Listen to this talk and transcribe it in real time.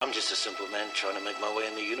I'm just a simple man trying to make my way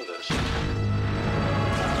in the universe.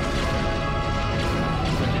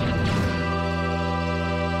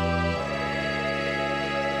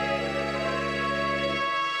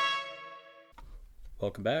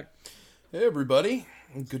 Welcome back. Hey everybody,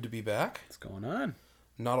 good to be back. What's going on?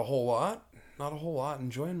 Not a whole lot.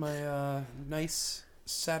 Enjoying my nice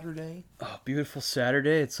Saturday. Oh, beautiful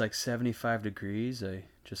Saturday. It's like 75 degrees. I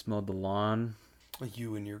just mowed the lawn.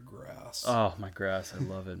 You and your grass. Oh, my grass. I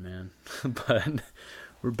love it, man. But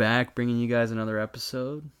we're back bringing you guys another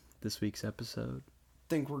episode. This week's episode.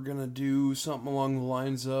 Think we're gonna do something along the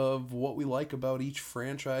lines of what we like about each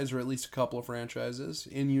franchise, or at least a couple of franchises,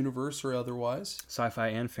 in universe or otherwise. Sci-fi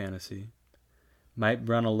and fantasy. Might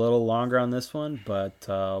run a little longer on this one, but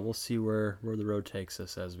we'll see where the road takes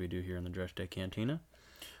us, as we do here in the Dredge Day Cantina.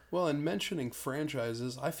 Well, and mentioning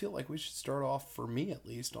franchises, I feel like we should start off, for me at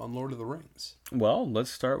least, on Lord of the Rings. Well,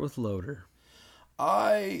 let's start with Loader.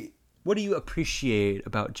 What do you appreciate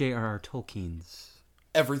about J.R.R. Tolkien's?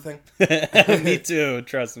 Everything. Me too,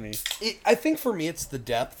 trust me. I think for me it's the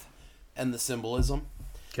depth and the symbolism.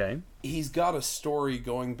 Okay. He's got a story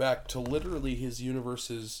going back to literally his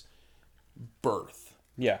universe's birth.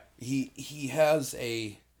 Yeah. He has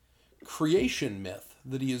a creation myth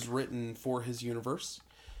that he has written for his universe,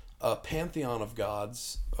 a pantheon of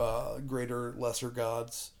gods, greater, lesser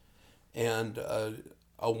gods, and a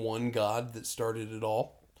one god that started it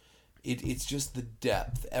all. It's just the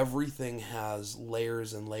depth. Everything has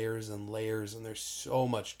layers and layers and layers, and there's so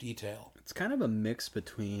much detail. It's kind of a mix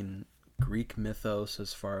between Greek mythos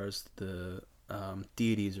as far as the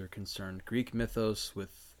deities are concerned. Greek mythos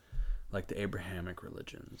with like the Abrahamic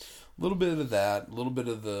religions. A little bit of that, a little bit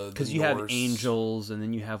of the because you have angels, and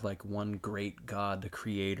then you have like one great god, the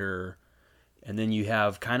creator, and then you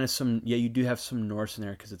have kind of some, you do have some Norse in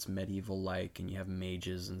there because it's medieval-like, and you have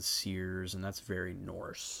mages and seers, and that's very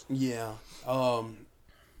Norse. Yeah.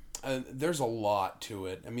 There's a lot to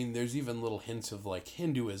it. I mean, there's even little hints of like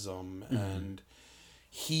Hinduism, and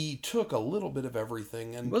he took a little bit of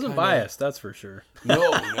everything. And He wasn't biased, that's for sure.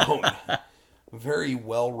 No. Very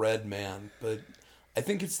well-read man, but I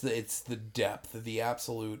think it's the depth, the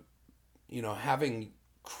absolute, having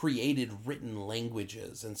created written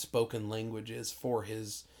languages and spoken languages for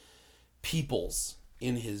his peoples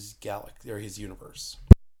in his galaxy or his universe.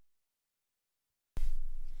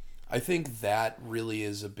 I think that really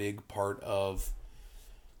is a big part of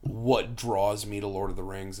what draws me to Lord of the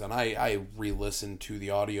Rings, and I re-listen to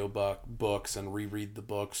the audio books and reread the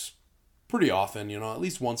books pretty often, at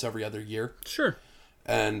least once every other year. Sure.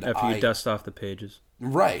 And after you dust off the pages.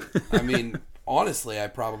 Right. I mean, honestly, I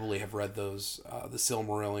probably have read those, the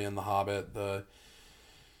Silmarillion, the Hobbit, the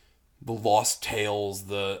Lost Tales,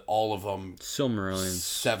 all of them. Silmarillion's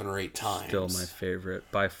 7 or 8 times. Still my favorite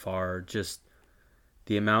by far. Just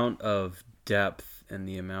the amount of depth and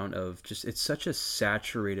the amount of it's such a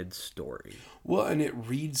saturated story. Well, and it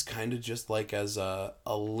reads kind of just like as a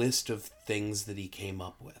list of things that he came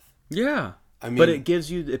up with. Yeah. I mean, but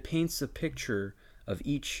it paints a picture of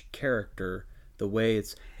each character the way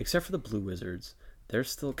it's, except for the Blue Wizards, they're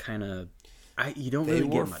still kind of, you don't really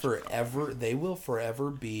get much. They will forever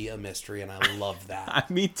be a mystery, and I love that.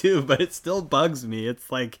 Me too, but it still bugs me. It's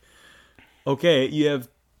like, okay, you have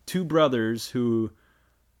two brothers who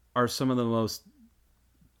are some of the most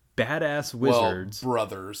badass wizards. Well,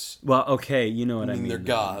 brothers. Well, okay, you know what I mean. They're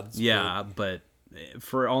gods. Yeah, but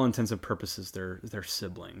for all intents and purposes, they're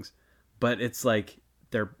siblings. But it's like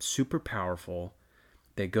they're super powerful.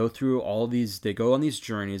 They go through they go on these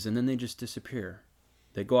journeys, and then they just disappear.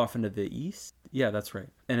 They go off into the east. Yeah, that's right.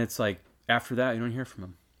 And it's like, after that, you don't hear from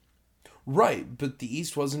them. Right, but the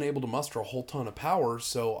East wasn't able to muster a whole ton of power,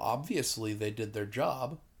 so obviously they did their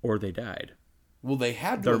job. Or they died. Well, they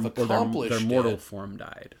had to have accomplished their mortal form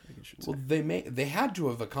died, I should say. Well, they had to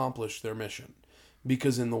have accomplished their mission.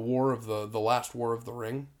 Because in the last War of the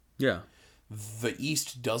Ring, yeah, the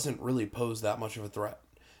East doesn't really pose that much of a threat.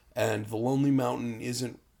 And the Lonely Mountain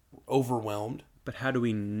isn't overwhelmed. But how do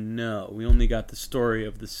we know? We only got the story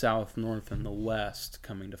of the South, North, and the West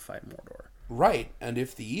coming to fight Mordor. Right, and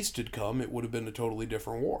if the East had come, it would have been a totally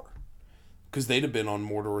different war. Because they'd have been on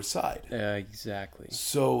Mordor's side. Exactly.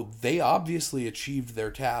 So they obviously achieved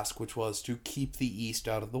their task, which was to keep the East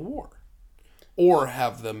out of the war. Or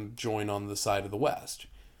have them join on the side of the West,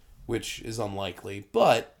 which is unlikely.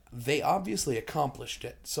 But they obviously accomplished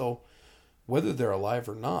it. So whether they're alive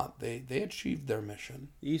or not, they achieved their mission.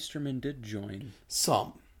 The Eastermen did join.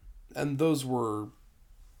 Some. And those were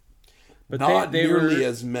but not nearly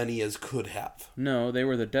as many as could have. No, they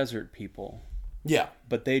were the desert people. Yeah.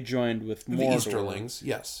 but they joined with The Mordor. Easterlings,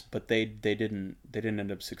 yes. But they didn't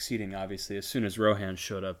end up succeeding. Obviously, as soon as Rohan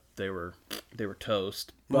showed up, they were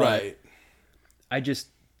toast. But Right. I just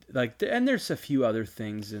like, and there's a few other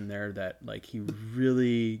things in there that like he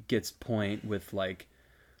really gets point with, like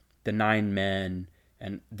the 9 men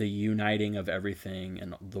and the uniting of everything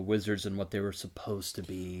and the wizards and what they were supposed to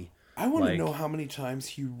be. I want to Like- know how many times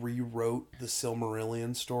he rewrote the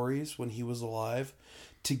Silmarillion stories when he was alive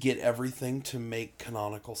to get everything to make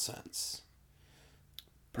canonical sense.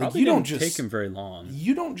 Probably you don't didn't just take him very long.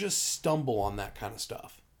 You don't just stumble on that kind of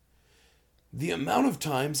stuff. The amount of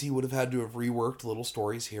times he would have had to have reworked little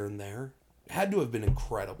stories here and there had to have been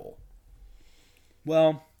incredible.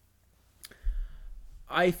 Well,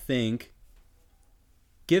 I think,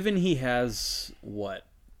 given he has, what,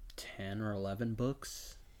 10 or 11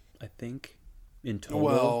 books, I think, in total?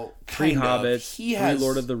 Well, 3 kind of. Hobbits, He 3 has-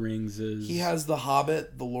 Lord of the Ringses. He has The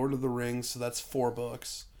Hobbit, The Lord of the Rings, so that's 4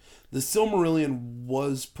 books. The Silmarillion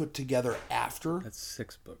was put together after. That's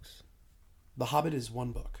 6 books. The Hobbit is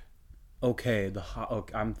 1 book. Okay,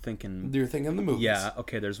 okay, I'm thinking... You're thinking the movies. Yeah,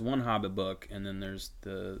 okay, there's 1 Hobbit book, and then there's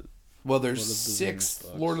the... Well, there's Lord of the 6 Rings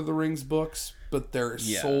books. Lord of the Rings books, but they're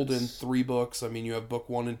Yes. sold in 3 books. I mean, you have book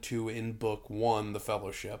 1 and 2 in book 1, The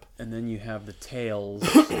Fellowship. And then you have the Tales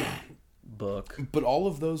book. But all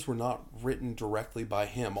of those were not written directly by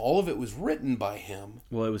him. All of it was written by him.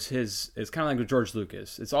 Well, it was his... It's kind of like with George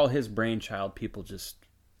Lucas. It's all his brainchild. People just...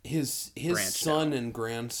 His Branched son and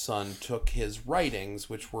grandson took his writings,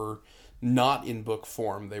 which were not in book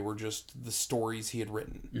form. They were just the stories he had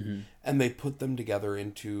written. Mm-hmm. And they put them together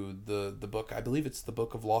into the book. I believe it's the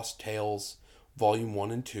Book of Lost Tales, Volume 1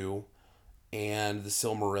 and 2, and the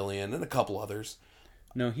Silmarillion, and a couple others.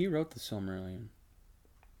 No, he wrote the Silmarillion.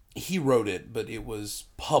 He wrote it, but it was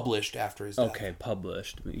published after his death. Okay,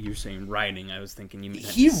 published. You're saying writing. I was thinking you mean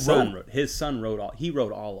He his son wrote- His son wrote all. He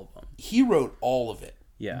wrote all of them. He wrote all of it.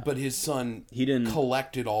 Yeah. But his son He didn't-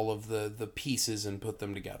 collected all of the pieces and put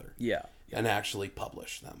them together. Yeah. And actually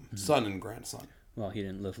published them. Mm-hmm. Son and grandson. Well, he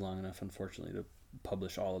didn't live long enough, unfortunately, to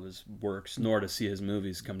publish all of his works, nor to see his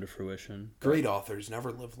movies come to fruition. Great authors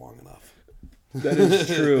never live long enough. That is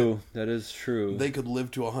true. That is true. They could live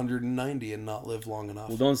to 190 and not live long enough.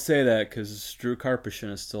 Well, don't say that, because Drew Karpyshyn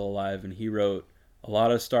is still alive, and he wrote a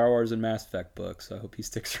lot of Star Wars and Mass Effect books. So I hope he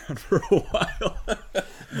sticks around for a while.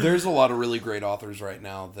 There's a lot of really great authors right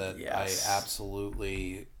now that Yes. I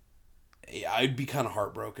absolutely... I'd be kind of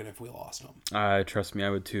heartbroken if we lost them. Trust me, I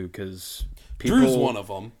would too, because Drew's one of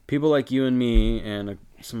them. people like you and me and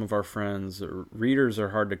some of our friends, readers are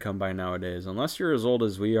hard to come by nowadays. Unless you're as old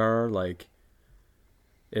as we are, like,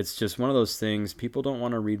 it's just one of those things. People don't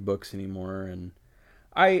want to read books anymore, and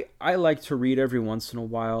I like to read every once in a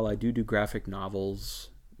while. I do graphic novels.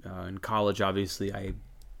 In college, obviously, I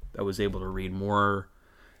was able to read more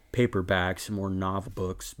paperbacks and more novel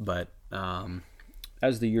books, but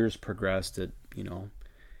as the years progressed, you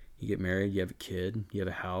get married, you have a kid, you have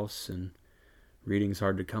a house, and reading's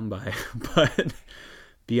hard to come by. But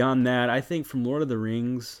beyond that, I think from Lord of the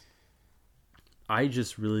Rings, I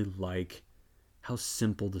just really like how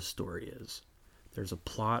simple the story is. There's a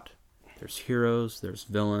plot, there's heroes, there's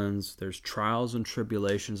villains, there's trials and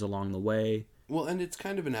tribulations along the way. Well, and it's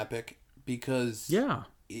kind of an epic because Yeah,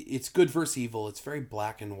 it's good versus evil. It's very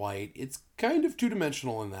black and white. It's kind of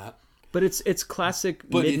two-dimensional in that. but it's classic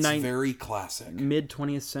But mid it's very classic.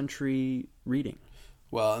 20th century reading.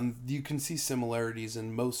 Well, and you can see similarities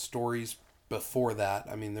in most stories before that.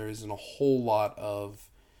 I mean, there isn't a whole lot of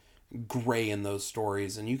gray in those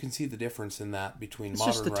stories, and you can see the difference in that between It's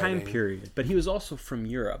modern just the writing. time period. But he was also from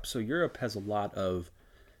Europe, so Europe has a lot of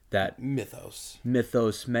that Mythos.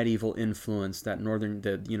 medieval influence, that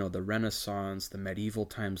the Renaissance, the medieval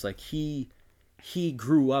times. Like he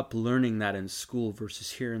grew up learning that in school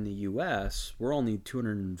versus here in the U.S. We're only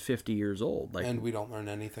 250 years old. Like, And we don't learn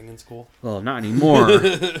anything in school. well, not anymore.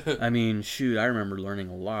 I mean, shoot, I remember learning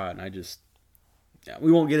a lot, and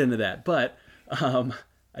we won't get into that. But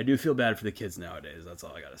I do feel bad for the kids nowadays. That's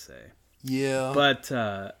all I gotta say. Yeah. But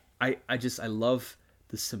I love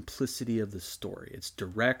the simplicity of the story. It's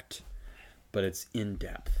direct, but it's in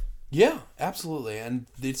depth. Yeah, absolutely. And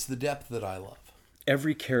it's the depth that I love.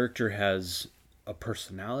 Every character has a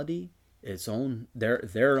personality,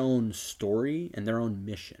 their own story, and their own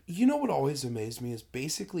mission. You know what always amazed me is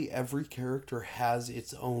basically every character has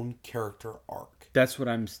its own character arc. That's what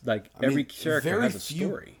I'm like. I Every mean, character very has a few-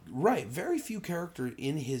 story. Right. Very few characters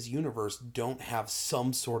in his universe don't have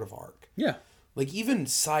some sort of arc. Yeah. Like even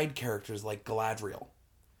side characters like Galadriel.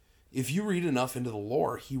 If you read enough into the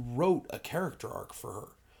lore, he wrote a character arc for her,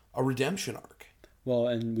 a redemption arc. Well,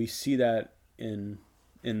 and we see that in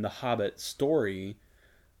in the Hobbit story,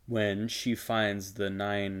 when she finds the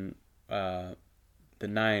nine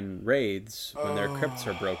wraiths when their crypts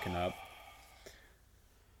are broken up.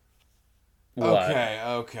 What?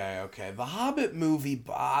 Okay. The Hobbit movie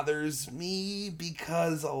bothers me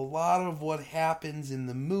because a lot of what happens in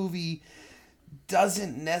the movie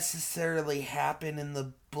doesn't necessarily happen in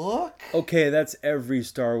the book. Okay, that's every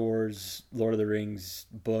Star Wars, Lord of the Rings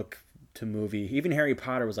book to movie. Even Harry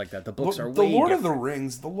Potter was like that. The books are way different. The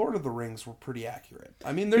Lord of the Rings were pretty accurate.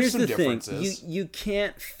 I mean, there's some differences. Thing. You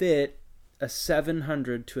can't fit a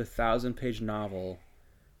 700 to 1,000 page novel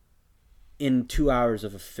in 2 hours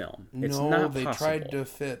of a film. It's not possible. They tried to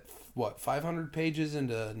fit 500 pages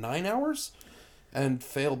into 9 hours and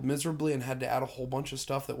failed miserably and had to add a whole bunch of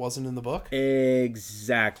stuff that wasn't in the book.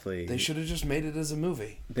 Exactly. They should have just made it as a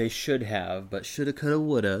movie. They should have, but shoulda, coulda,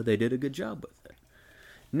 woulda. They did a good job with it.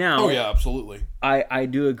 Now, oh yeah, absolutely. I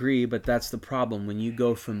do agree, but that's the problem. When you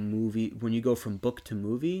go from book to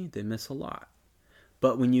movie, they miss a lot.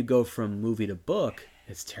 But when you go from movie to book,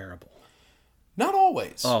 it's terrible. Not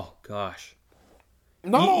always. Oh gosh.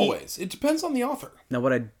 Not always. It depends on the author. Now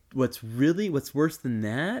what's worse than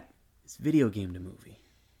that is video game to movie.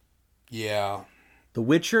 Yeah. The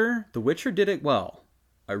Witcher did it well.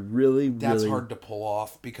 That's hard to pull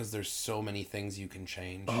off because there's so many things you can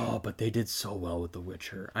change. Oh, but they did so well with The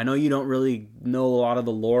Witcher. I know you don't really know a lot of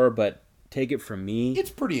the lore, but take it from me. It's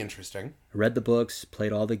pretty interesting. I read the books,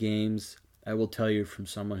 played all the games. I will tell you from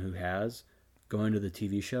someone who has, going to the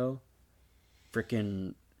TV show,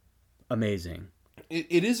 freaking amazing.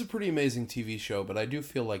 It is a pretty amazing TV show, but I do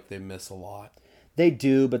feel like they miss a lot. They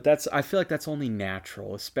do, but I feel like that's only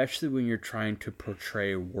natural, especially when you're trying to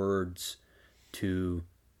portray words to...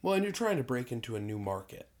 Well, and you're trying to break into a new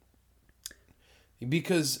market.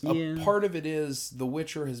 Because a part of it is The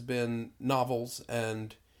Witcher has been novels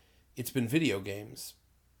and it's been video games.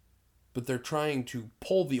 But they're trying to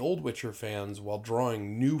pull the old Witcher fans while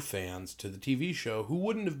drawing new fans to the TV show who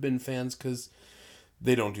wouldn't have been fans because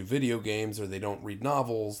they don't do video games or they don't read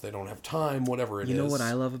novels, they don't have time, whatever it is. You know what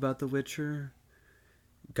I love about The Witcher?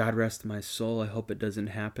 God rest my soul, I hope it doesn't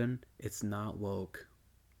happen. It's not woke.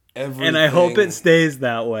 And I hope it stays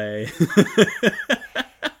that way.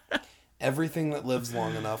 Everything that lives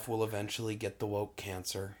long enough will eventually get the woke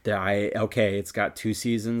cancer. Okay, it's got 2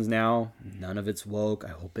 seasons now. None of it's woke. I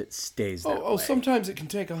hope it stays that way. Oh, sometimes it can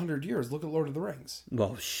take 100 years. Look at Lord of the Rings.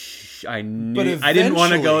 Well, I didn't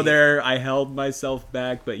want to go there. I held myself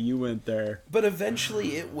back, but you went there. But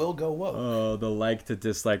eventually it will go woke. Oh, the like to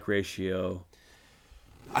dislike ratio.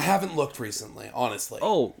 I haven't looked recently, honestly.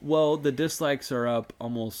 Oh, well, the dislikes are up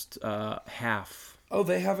almost half. Oh,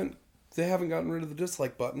 they haven't gotten rid of the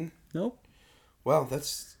dislike button. Nope. Well,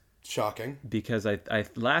 that's shocking. Because I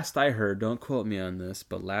last I heard, don't quote me on this,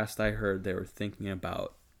 but last I heard they were thinking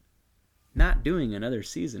about not doing another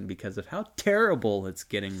season because of how terrible it's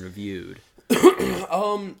getting reviewed.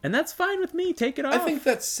 And that's fine with me. Take it off. I think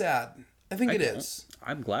that's sad. I think it is.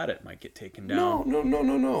 I'm glad it might get taken down.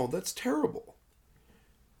 No. That's terrible.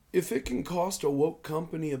 If it can cost a woke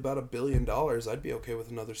company about $1 billion, I'd be okay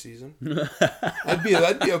with another season. I'd be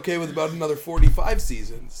okay with about another 45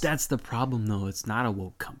 seasons. That's the problem, though. It's not a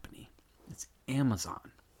woke company. It's Amazon.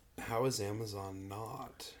 How is Amazon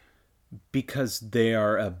not? Because they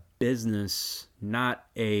are a business, not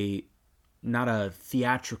a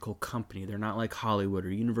theatrical company. They're not like Hollywood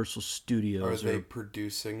or Universal Studios. Are they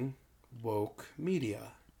producing woke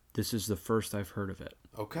media? This is the first I've heard of it.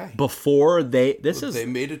 Okay. Before they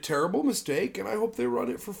made a terrible mistake, and I hope they run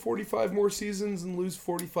it for 45 more seasons and lose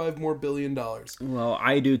 $45 more billion. Well,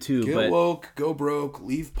 I do too. Get woke, go broke,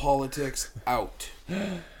 leave politics out.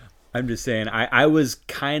 I'm just saying, I was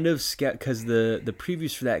kind of scared because the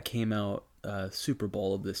previews for that came out Super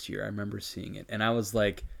Bowl of this year. I remember seeing it, and I was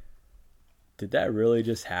like, did that really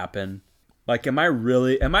just happen? Like, am I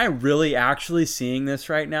really actually seeing this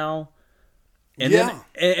right now? And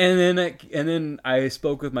then I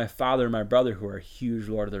spoke with my father and my brother, who are huge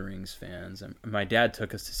Lord of the Rings fans. And my dad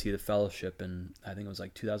took us to see The Fellowship, and I think it was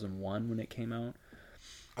like 2001 when it came out.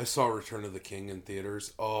 I saw Return of the King in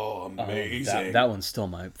theaters. Oh, amazing! That one's still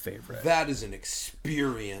my favorite. That is an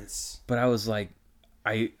experience. But I was like,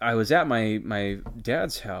 I was at my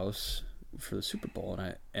dad's house for the Super Bowl,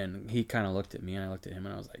 and he kind of looked at me, and I looked at him,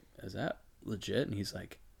 and I was like, "Is that legit?" And he's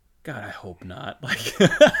like, "God, I hope not." Like.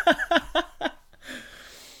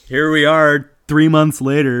 Here we are 3 months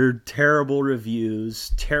later, terrible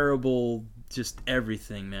reviews, terrible just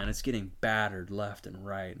everything, man. It's getting battered left and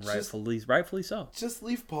right, and rightfully so. Just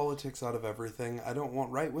leave politics out of everything. I don't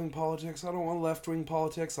want right-wing politics. I don't want left-wing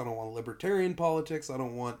politics. I don't want libertarian politics. I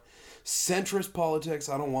don't want centrist politics.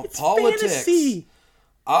 I don't want politics. Fantasy.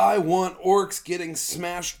 I want orcs getting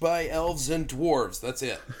smashed by elves and dwarves. That's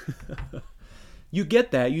it. You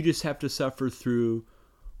get that. You just have to suffer through,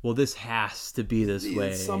 well, this has to be this way.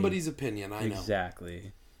 It's somebody's opinion, I know.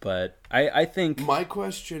 Exactly. But I think... My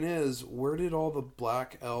question is, where did all the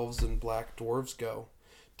black elves and black dwarves go?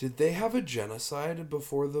 Did they have a genocide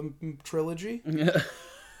before the trilogy?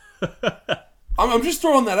 I'm just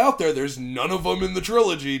throwing that out there. There's none of them in the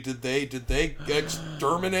trilogy. Did they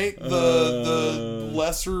exterminate the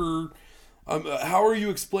lesser? How are you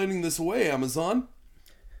explaining this away, Amazon?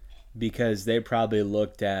 Because they probably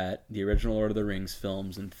looked at the original Lord of the Rings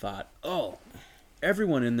films and thought, oh,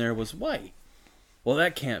 everyone in there was white. Well,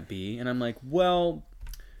 that can't be. And I'm like, well,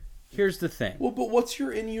 here's the thing. Well, but what's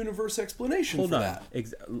your in-universe explanation Hold for on. that?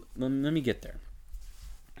 Let me get there.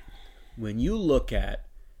 When you look at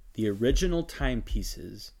the original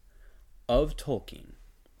timepieces of Tolkien,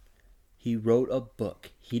 he wrote a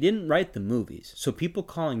book. He didn't write the movies. So people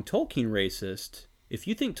calling Tolkien racist, if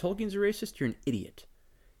you think Tolkien's a racist, you're an idiot.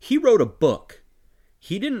 He wrote a book.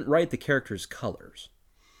 He didn't write the characters' colors.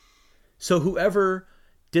 So whoever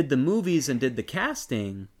did the movies and did the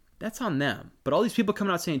casting, that's on them. But all these people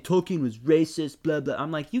coming out saying Tolkien was racist, blah, blah.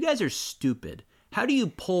 I'm like, you guys are stupid. How do you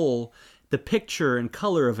pull the picture and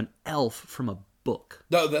color of an elf from a book?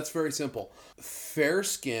 No, that's very simple.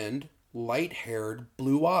 Fair-skinned, light-haired,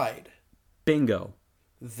 blue-eyed. Bingo.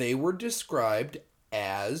 They were described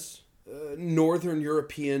as Northern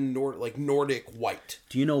European, Nordic white.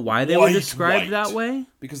 Do you know why they were described that way?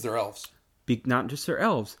 Because they're elves. Not just they're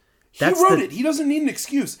elves. He wrote it. He doesn't need an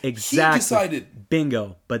excuse. Exactly. He decided.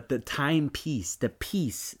 Bingo. But the timepiece,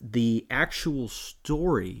 the actual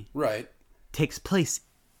story, Right. takes place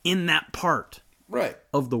in that part Right.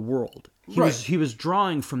 of the world. He was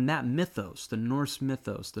drawing from that mythos, the Norse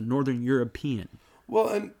mythos, the Northern European. Well,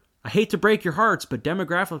 and I hate to break your hearts, but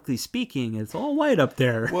demographically speaking, it's all white up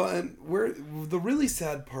there. well, and where the really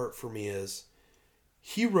sad part for me is,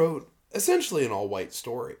 he wrote essentially an all-white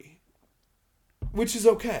story, which is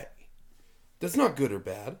okay. That's not good or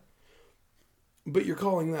bad, but you're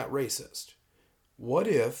calling that racist. What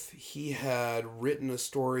if he had written a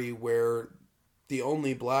story where the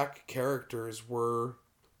only black characters were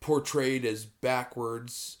portrayed as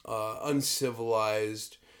backwards,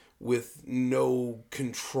 uncivilized, with no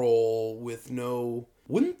control,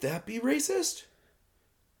 Wouldn't that be racist?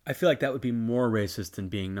 I feel like that would be more racist than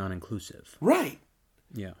being non-inclusive. Right.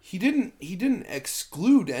 Yeah. He didn't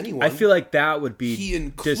exclude anyone. I feel like that would be... He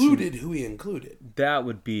included who he included. That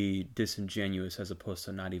would be disingenuous as opposed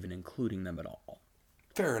to not even including them at all.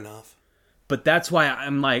 Fair enough. But that's why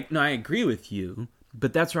I'm like, no, I agree with you.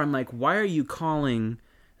 But that's where I'm like, why are you calling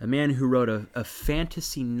a man who wrote a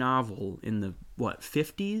fantasy novel in the,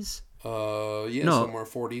 50s? Somewhere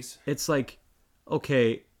 40s. It's like,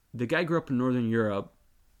 okay, the guy grew up in Northern Europe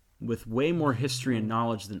with way more history and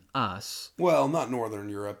knowledge than us. Well, not Northern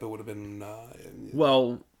Europe. It would have been...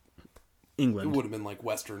 England. It would have been like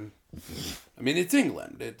Western. I mean, it's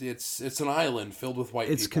England. It's an island filled with white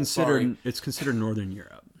people. It's considered Northern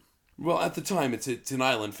Europe. Well, at the time, it's an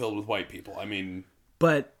island filled with white people. I mean...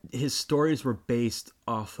 But his stories were based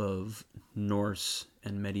off of Norse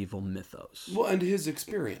and medieval mythos. Well, and his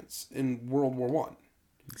experience in World War One.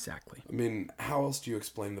 Exactly. I mean, how else do you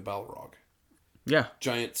explain the Balrog? Yeah.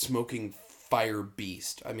 Giant smoking fire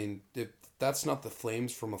beast. I mean, if that's not the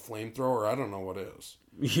flames from a flamethrower, I don't know what is.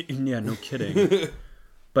 Yeah, no kidding.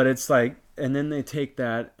 But it's like, and then they take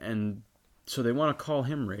that, and so they want to call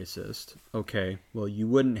him racist. Okay, well, you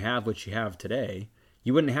wouldn't have what you have today.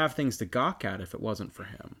 You wouldn't have things to gawk at if it wasn't for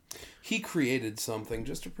him. He created something.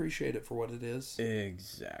 Just appreciate it for what it is.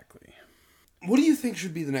 Exactly. What do you think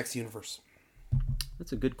should be the next universe?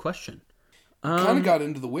 That's a good question. Kind of got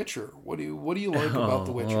into The Witcher. What do you like about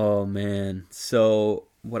The Witcher? Oh, man. So,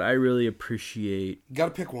 what I really appreciate... You got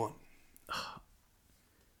to pick one.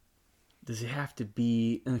 Does it have to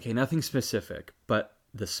be... Okay, nothing specific, but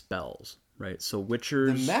the spells, right? So,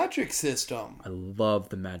 Witchers... The magic system. I love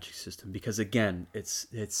the magic system because, again, it's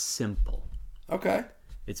simple. Okay.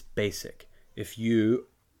 It's basic.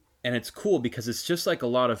 And it's cool because it's just like a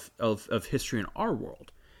lot of history in our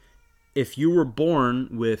world. If you were born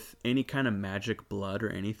with any kind of magic blood or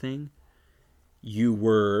anything, you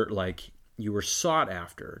were sought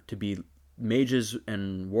after to be mages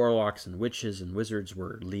and warlocks and witches and wizards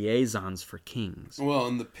were liaisons for kings. Well,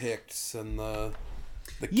 and the Picts and the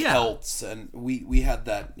Celts, and we had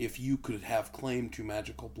that. If you could have claim to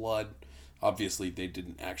magical blood, obviously they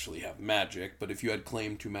didn't actually have magic, but if you had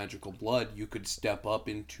claim to magical blood, you could step up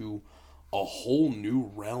into a whole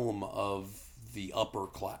new realm of the upper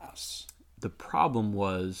class. The problem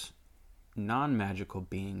was non-magical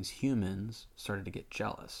beings, humans, started to get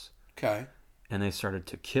jealous. Okay. And they started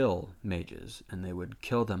to kill mages, and they would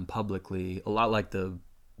kill them publicly, a lot like the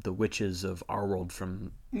witches of our world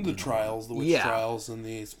from The trials, the witch trials, and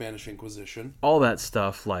the Spanish Inquisition. all that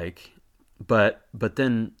stuff. Like, but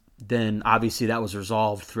then obviously that was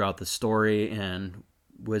resolved throughout the story, and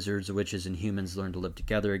wizards, witches, and humans learned to live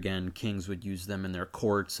together again. Kings would use them in their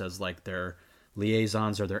courts as like their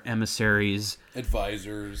liaisons or their emissaries,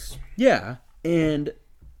 Advisors. Yeah, and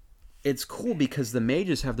it's cool because the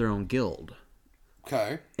mages have their own guild.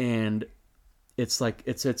 Okay. And it's like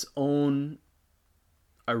it's its own.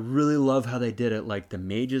 I really love how they did it. Like the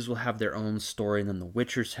mages will have their own story, and then the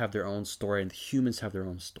witchers have their own story, and the humans have their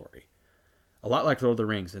own story. A lot like Lord of the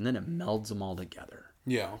Rings, and then it melds them all together.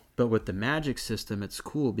 Yeah. But with the magic system, it's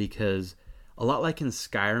cool because a lot like in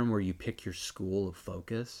Skyrim, where you pick your school of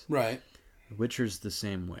focus. Right. Witcher's the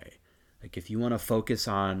same way. Like if you want to focus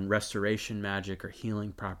on restoration magic or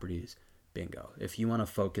healing properties, bingo. If you want to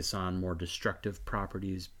focus on more destructive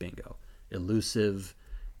properties, bingo. Elusive,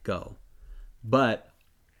 go. But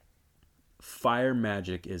fire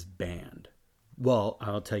magic is banned. Well,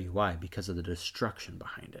 I'll tell you why. Because of the destruction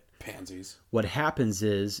behind it. Pansies. What happens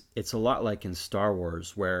is, it's a lot like in Star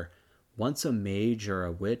Wars, where once a mage or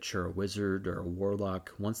a witch or a wizard or a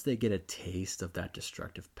warlock, once they get a taste of that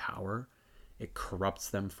destructive power, it corrupts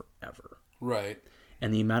them forever. Right.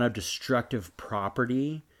 And the amount of destructive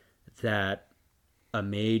property that a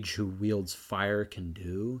mage who wields fire can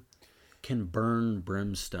do can burn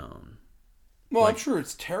brimstone. Well, I'm sure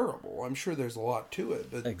it's terrible. I'm sure there's a lot to it.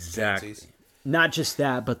 But Exactly. Pansies. Not just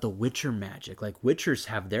that, but the Witcher magic. Like Witchers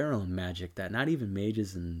have their own magic that not even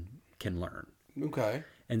mages can learn. Okay.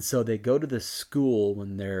 And so they go to the school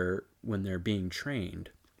when they're being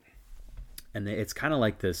trained, and it's kind of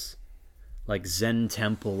like this, like Zen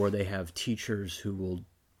temple where they have teachers who will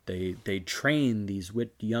they train these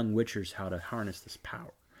young witchers how to harness this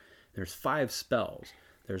power. There's 5 spells.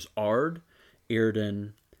 There's Ard,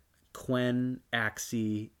 Irden, Quen,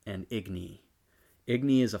 Axii, and Igni.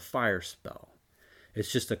 Igni is a fire spell.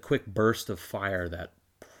 It's just a quick burst of fire that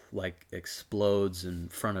like explodes in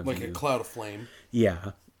front of you. Like a cloud of flame.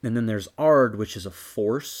 Yeah. And then there's Ard, which is a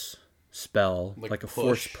force spell, like a push.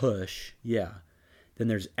 force push. Yeah. Then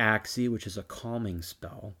there's Axii, which is a calming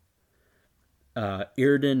spell.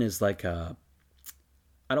 Irden is like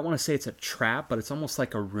I don't want to say it's a trap, but it's almost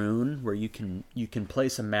like a rune where you can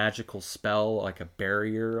place a magical spell, like a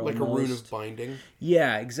barrier, Like almost. a rune of binding.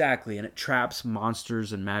 Yeah, exactly. And it traps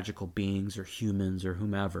monsters and magical beings or humans or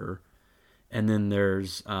whomever. And then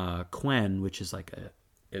there's Quen, which is like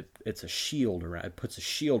it's a shield around. It puts a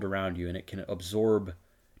shield around you, and it can absorb,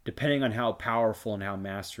 depending on how powerful and how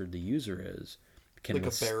mastered the user is, can Like a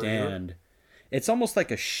withstand. barrier? It's almost like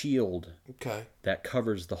a shield Okay. that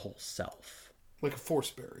covers the whole self. Like a force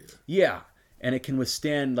barrier. Yeah, and it can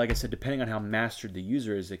withstand, like I said, depending on how mastered the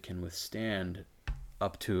user is, it can withstand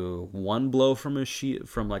up to 1 blow from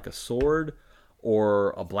like a sword,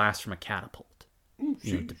 or a blast from a catapult.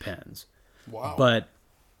 It depends. Wow. But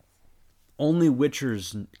only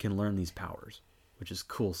witchers can learn these powers, which is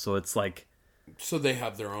cool. So it's like, So they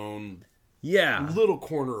have their own yeah, little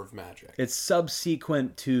corner of magic. it's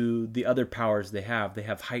subsequent to the other powers they have. They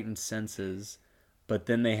have heightened senses, but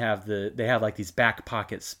then they have like these back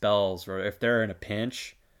pocket spells where if they're in a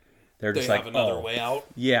pinch, they're They just have like, another oh, way out.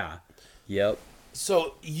 yeah, yep.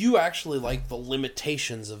 So you actually like the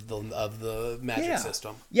limitations of the magic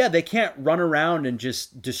system. Yeah, they can't run around and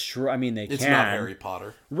just destroy. I mean, they It's can. not Harry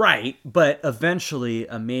Potter. Right, but eventually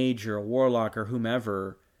a mage or a warlock or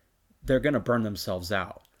whomever, they're going to burn themselves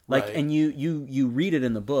out. Like, Right. and you read it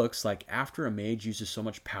in the books, like after a mage uses so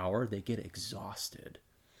much power, they get exhausted.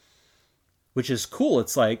 Which is cool.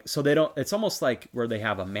 It's like, so they don't, it's almost like where they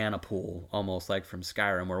have a mana pool, almost like from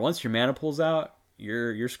Skyrim, where once your mana pool's out,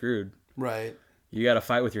 you're screwed. Right. You got to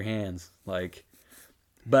fight with your hands. Like,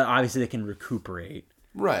 but obviously they can recuperate.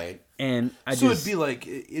 Right. And It'd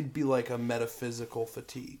be like a metaphysical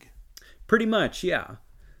fatigue. pretty much, yeah.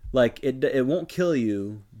 Like it won't kill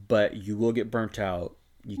you, but you will get burnt out.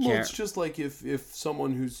 You Well, can't. it's just like if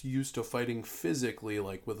someone who's used to fighting physically,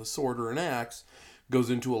 like with a sword or an axe, goes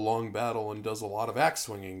into a long battle and does a lot of axe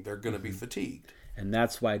swinging, they're going to be fatigued. And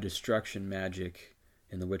that's why destruction magic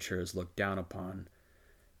in The Witcher is looked down upon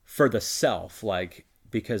for the self, like,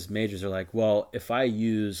 because mages are like, well, if I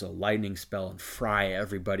use a lightning spell and fry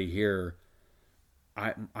everybody here,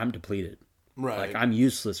 I'm depleted. Right. Like, I'm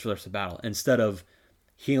useless for the rest of the battle. Instead of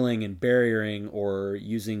healing and barriering or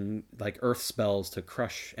using like earth spells to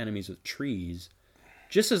crush enemies with trees,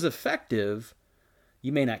 just as effective.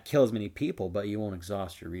 You may not kill as many people, but you won't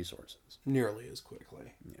exhaust your resources. Nearly as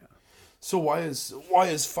quickly. Yeah. So why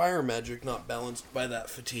is fire magic not balanced by that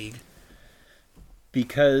fatigue?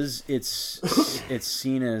 Because it's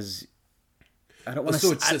seen as, I don't want to.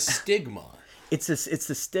 So it's a stigma. It's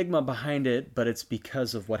the stigma behind it, but it's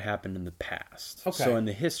because of what happened in the past. Okay. So in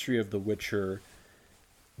the history of The Witcher,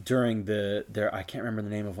 during I can't remember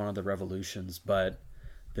the name of one of the revolutions, but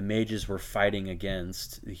the mages were fighting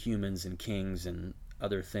against the humans and kings and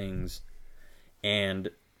other things, and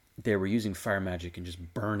they were using fire magic and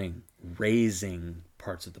just burning, razing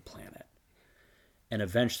parts of the planet. And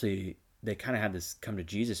eventually, they kind of had this come to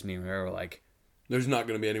Jesus meeting where they were like, There's not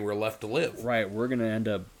going to be anywhere left to live. right, we're going to end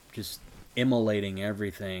up just immolating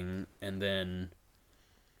everything, and then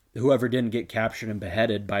whoever didn't get captured and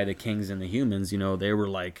beheaded by the kings and the humans, they were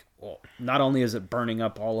like, well, not only is it burning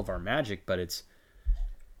up all of our magic, but it's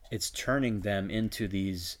turning them into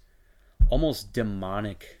these almost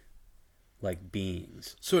demonic like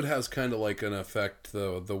beings. So it has kind of like an effect,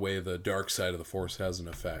 the way the dark side of the Force has an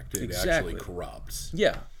effect. It Exactly. actually corrupts.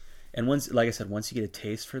 Yeah. And once, like I said, once you get a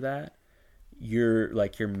taste for that, your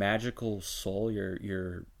magical soul,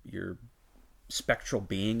 your spectral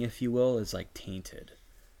being, if you will, is like tainted.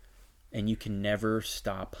 And you can never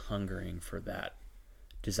stop hungering for that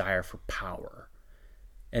desire for power.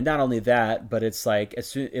 And not only that, but it's like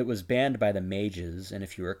it was banned by the mages, and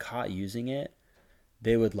if you were caught using it,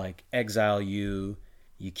 they would like exile you.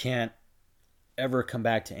 You can't ever come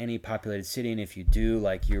back to any populated city, and if you do,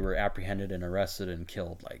 like you were apprehended and arrested and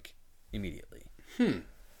killed like immediately.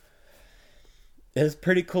 It's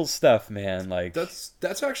pretty cool stuff, man. Like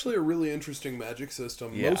that's actually a really interesting magic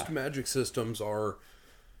system. Yeah. Most magic systems are,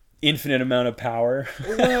 infinite amount of power.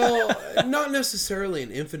 well, not necessarily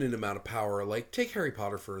an infinite amount of power. Like take Harry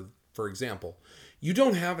Potter for example. You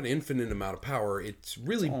don't have an infinite amount of power. It's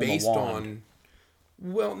really based on,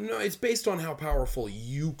 well, no, it's based on how powerful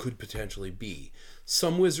you could potentially be.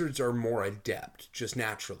 Some wizards are more adept just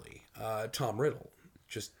naturally. Tom Riddle,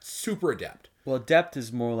 just super adept. Well, adept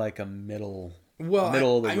is more like a middle of the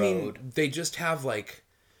road. Mean, they just have like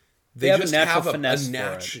They have a natural finesse for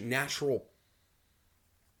it. natural.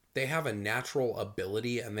 They have a natural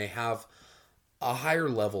ability, and they have a higher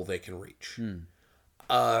level they can reach.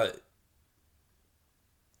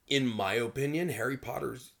 In my opinion, Harry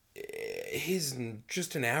Potter's he's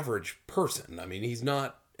just an average person. I mean, he's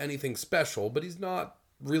not anything special, but he's not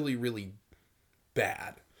really, really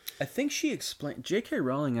bad. I think J.K.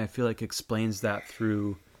 Rowling, I feel like, explains that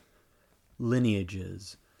through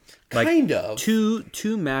lineages. Like Kind of.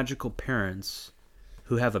 Two magical parents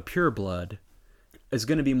who have a pure blood is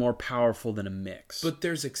going to be more powerful than a mix. But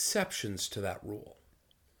there's exceptions to that rule.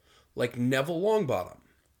 Like Neville Longbottom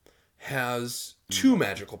has two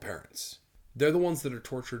magical parents. They're the ones that are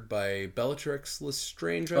tortured by Bellatrix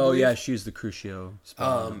Lestrange, I believe. yeah, she's the Crucio.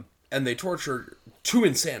 And they torture to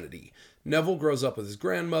insanity. Neville grows up with his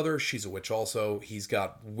grandmother. She's a witch also. He's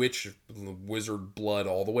got wizard blood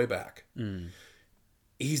all the way back.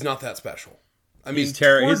 He's not that special. I mean, he's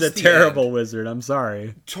a terrible wizard. I'm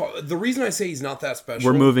sorry. The reason I say he's not that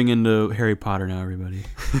special... We're moving into Harry Potter now, everybody.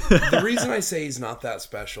 The reason I say he's not that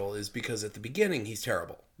special is because at the beginning, he's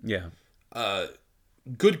terrible. Yeah.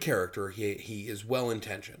 Good character. He is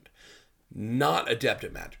well-intentioned. Not adept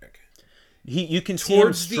at magic. You can see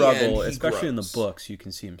him struggle, end, especially in the grows. books. You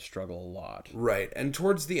can see him struggle a lot. Right. And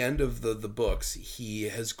towards the end of the books, he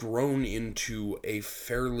has grown into a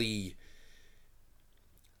fairly,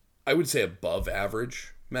 I would say, above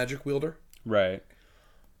average magic wielder. Right.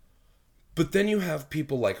 But then you have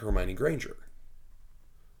people like Hermione Granger,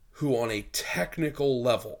 who on a technical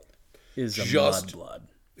level Is a just blood.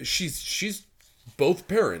 She's both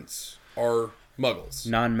parents are muggles.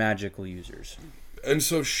 Non-magical users. And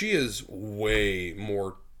so she is way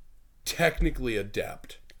more technically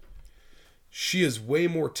adept. She is way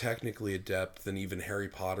more technically adept than even Harry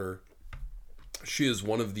Potter. She is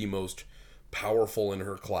one of the most powerful in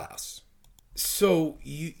her class. So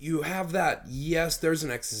you have that. Yes, there's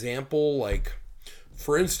an example. Like,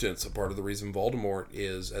 for instance, a part of the reason Voldemort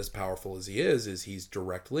is as powerful as he is he's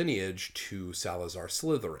direct lineage to Salazar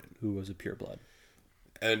Slytherin. Who was a pureblood.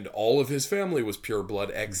 And all of his family was pure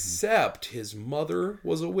blood, except his mother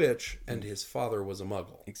was a witch and his father was a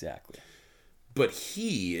muggle. Exactly. But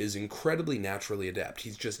he is incredibly naturally adept.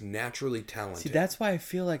 He's just naturally talented. See, that's why I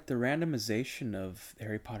feel like the randomization of the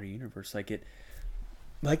Harry Potter universe,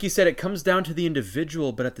 like you said, it comes down to the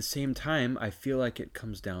individual, but at the same time, I feel like it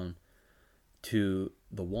comes down to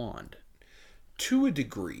the wand. To a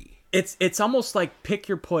degree. It's almost like pick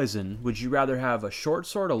your poison. Would you rather have a short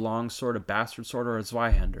sword, a long sword, a bastard sword, or a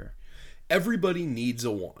Zweihander? Everybody needs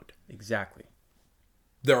a wand. Exactly.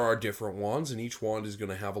 There are different wands, and each wand is going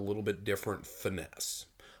to have a little bit different finesse.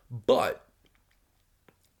 But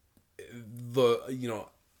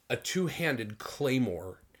a two-handed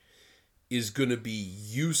claymore is going to be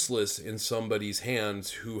useless in somebody's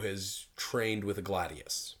hands who has trained with a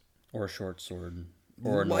gladius. Or a short sword.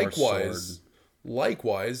 Or a Norse sword.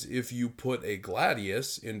 Likewise, if you put a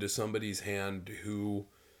gladius into somebody's hand who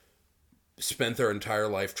spent their entire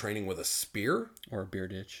life training with a spear. Or a beer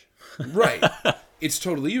ditch. Right. It's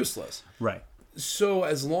totally useless. Right. So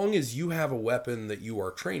as long as you have a weapon that you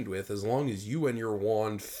are trained with, as long as you and your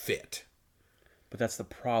wand fit. But that's the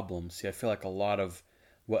problem. See, I feel like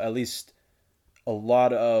at least a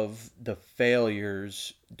lot of the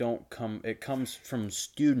failures it comes from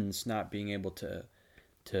students not being able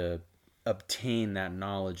to obtain that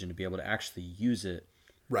knowledge and to be able to actually use it.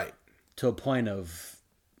 Right. To a point of,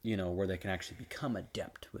 where they can actually become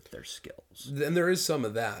adept with their skills. And there is some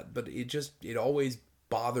of that, but it always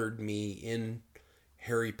bothered me in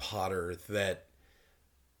Harry Potter that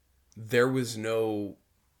there was no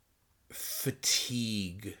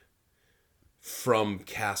fatigue from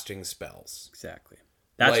casting spells. Exactly.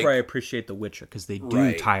 That's where I appreciate The Witcher, because they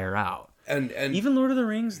do tire out. And even Lord of the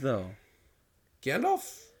Rings, though.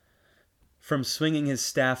 Gandalf? From swinging his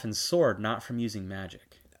staff and sword, not from using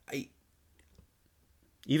magic.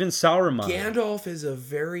 Even Sauron. Gandalf is a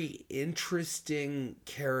very interesting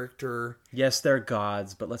character. Yes, they're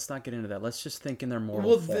gods, but let's not get into that. Let's just think in their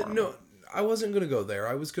moral form. No, I wasn't going to go there.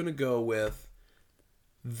 I was going to go with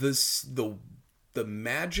the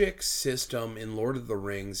magic system in Lord of the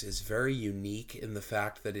Rings is very unique in the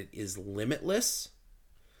fact that it is limitless,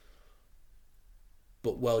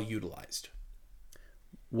 but well utilized.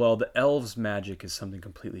 Well, the elves' magic is something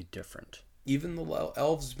completely different. Even the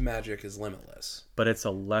elves' magic is limitless. But it's a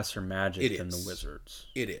lesser magic than the wizards.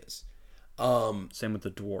 It is. Same with the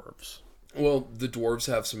dwarves. Well, the dwarves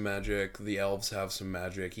have some magic. The elves have some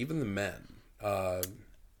magic. Even the men. The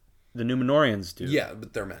Númenóreans do. Yeah,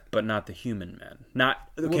 but they're men. But not the human men.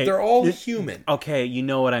 Okay, well, they're all human. Okay, you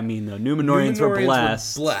know what I mean, though. Númenóreans were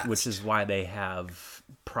blessed, which is why they have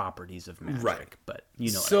properties of magic. Right. But,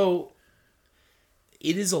 you know So,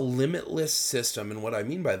 it is a limitless system, and what I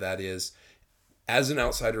mean by that is, as an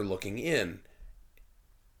outsider looking in,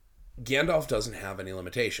 Gandalf doesn't have any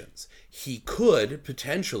limitations. He could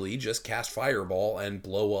potentially just cast Fireball and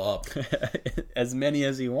blow up as many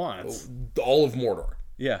as he wants. All of Mordor.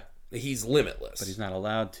 Yeah. He's limitless. But he's not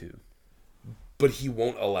allowed to. But he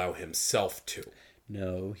won't allow himself to.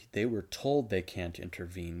 No, they were told they can't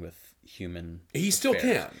intervene with human He still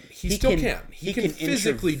affairs. can. He still can. He can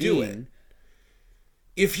physically do it.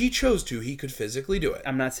 If he chose to, he could physically do it.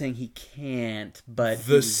 I'm not saying he can't, but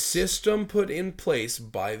the system put in place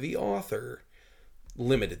by the author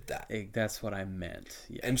limited that. That's what I meant.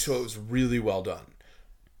 Yes. And so it was really well done.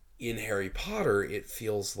 In Harry Potter, it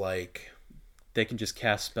feels like they can just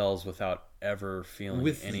cast spells without ever feeling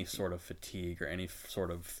any sort of fatigue or any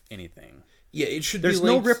sort of anything. Yeah, it should There's be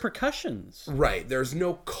no repercussions. Right. There's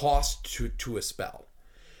no cost to a spell.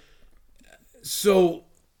 So,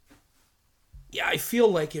 yeah, I feel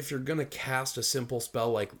like if you're going to cast a simple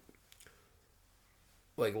spell like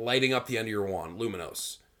lighting up the end of your wand,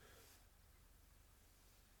 Luminos,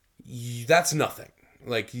 that's nothing.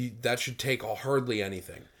 That should take hardly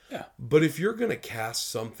anything. Yeah. But if you're going to cast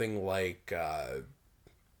something like...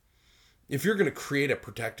 if you're going to create a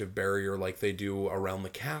protective barrier like they do around the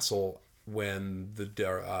castle when the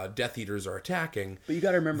Death Eaters are attacking... But you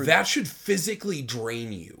got to remember... That should physically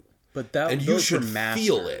drain you. But you should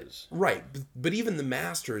feel it. Right. But even the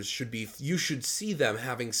masters should be... You should see them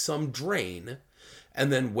having some drain.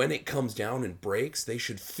 And then when it comes down and breaks, they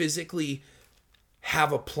should physically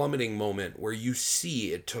have a plummeting moment where you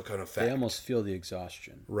see it took an effect. They almost feel the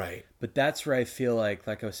exhaustion. Right. But that's where I feel like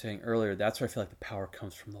I was saying earlier, that's where I feel like the power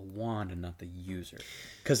comes from the wand and not the user.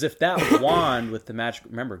 Because if that wand with the magic...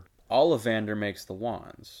 Remember, Ollivander makes the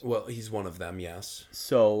wands. Well, he's one of them, yes.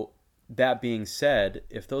 So... That being said,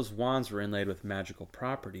 if those wands were inlaid with magical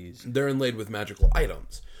properties... They're inlaid with magical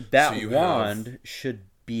items. That wand should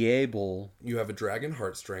be able... You have a dragon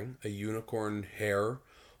heartstring, a unicorn hair,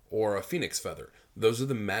 or a phoenix feather. Those are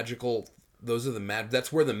the magical...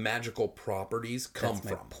 That's where the magical properties come from.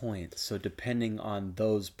 That's my point. So depending on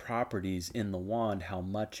those properties in the wand, how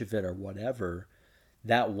much of it or whatever...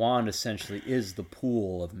 That wand essentially is the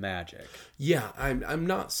pool of magic. Yeah, I'm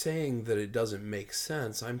not saying that it doesn't make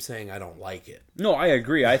sense. I'm saying I don't like it. No, I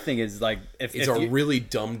agree. I think it's like... It's a really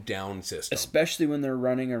dumbed down system. Especially when they're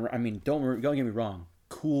running around... I mean, don't get me wrong.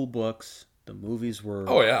 Cool books. The movies were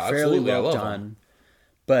fairly well done.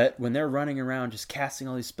 But when they're running around just casting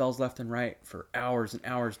all these spells left and right for hours and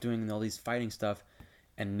hours doing all these fighting stuff,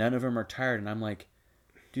 and none of them are tired, and I'm like,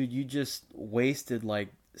 dude, you just wasted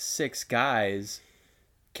 6 guys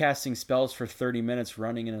casting spells for 30 minutes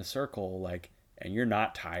running in a circle, like, and you're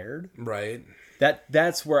not tired. Right.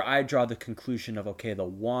 That's where I draw the conclusion of, okay, the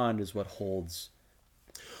wand is what holds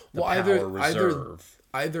the power reserve.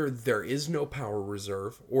 Either there is no power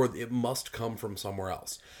reserve, or it must come from somewhere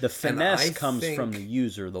else. The finesse comes from the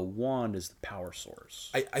user. The wand is the power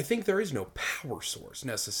source. I think there is no power source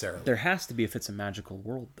necessarily. There has to be if it's a magical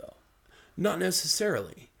world, though. Not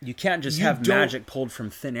necessarily. You can't just have magic pulled from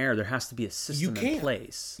thin air. There has to be a system in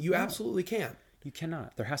place. You absolutely can't. You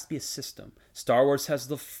cannot. There has to be a system. Star Wars has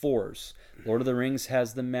the Force. Lord of the Rings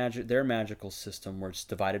has their magical system where it's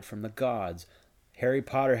divided from the gods. Harry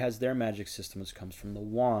Potter has their magic system, which comes from the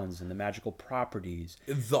wands and the magical properties.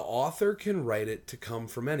 The author can write it to come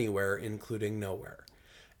from anywhere, including nowhere.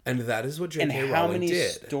 And that is what J.K. Rowling did. And how many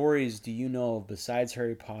stories do you know of besides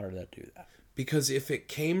Harry Potter that do that? Because if it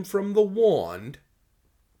came from the wand,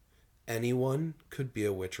 anyone could be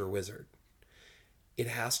a witch or wizard. It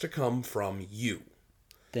has to come from you.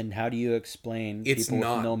 Then how do you explain it's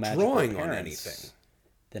people with no magical drawing parents? On anything.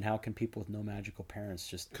 Then how can people with no magical parents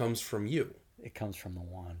just... Comes from you. It comes from the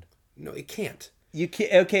wand. No, it can't. You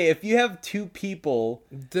can't. Okay, if you have 2 people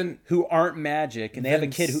then who aren't magic and they have a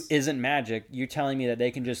kid who isn't magic, you're telling me that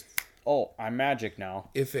they can just, oh, I'm magic now.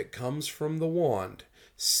 If it comes from the wand,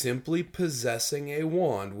 simply possessing a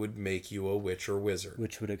wand would make you a witch or wizard.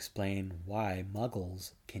 Which would explain why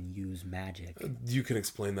muggles can use magic. You can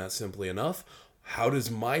explain that simply enough. How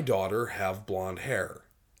does my daughter have blonde hair?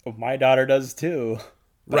 Oh, my daughter does too.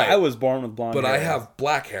 But right. I was born with blonde hair. But I have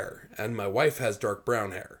black hair, and my wife has dark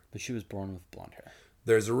brown hair. But she was born with blonde hair.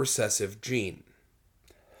 There's a recessive gene.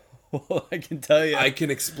 Well, I can tell you. I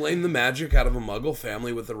can explain the magic out of a muggle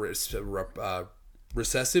family with a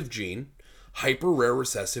recessive gene, hyper rare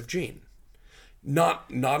recessive gene. Not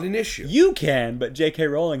an issue. You can, but J.K.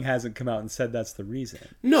 Rowling hasn't come out and said that's the reason.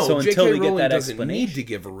 No, so J.K. Rowling doesn't need to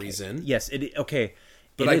give a reason. Okay. Yes, okay.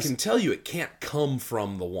 But I can tell you it can't come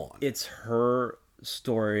from the wand. It's her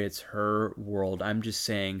story. It's her world. I'm just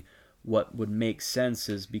saying what would make sense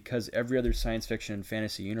is because every other science fiction and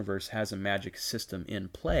fantasy universe has a magic system in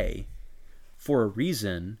play for a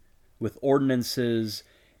reason with ordinances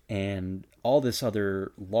and all this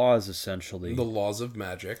other laws, essentially. The laws of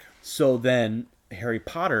magic. So then Harry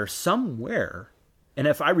Potter, somewhere, and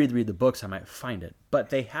if I read the books, I might find it, but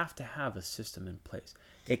they have to have a system in place.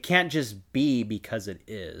 It can't just be because it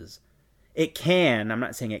is. It can. I'm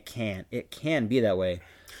not saying it can't. It can be that way.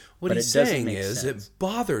 What he's saying is it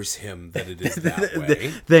bothers him that it is that way.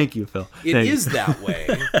 Thank you, Phil. It is that way,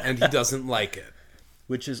 and he doesn't like it.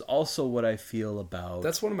 Which is also what I feel about...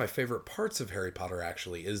 That's one of my favorite parts of Harry Potter,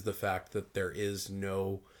 actually, is the fact that there's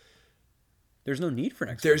no need for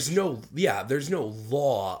an explanation. There's no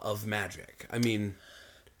law of magic. I mean,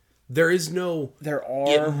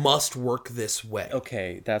 it must work this way.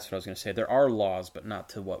 Okay, that's what I was going to say. There are laws, but not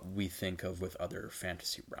to what we think of with other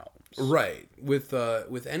fantasy realms. Right. With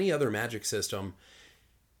any other magic system,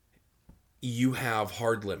 you have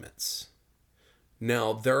hard limits.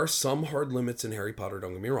 Now, there are some hard limits in Harry Potter,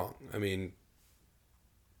 don't get me wrong. I mean,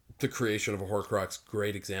 the creation of a Horcrux,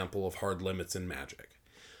 great example of hard limits in magic.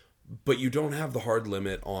 But you don't have the hard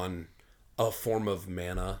limit on a form of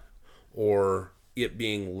mana, or it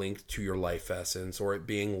being linked to your life essence, or it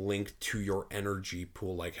being linked to your energy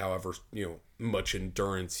pool, like however much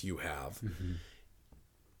endurance you have. Mm-hmm.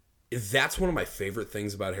 That's one of my favorite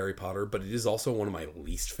things about Harry Potter, but it is also one of my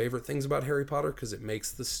least favorite things about Harry Potter because it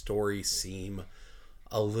makes the story seem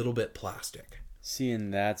a little bit plastic. See,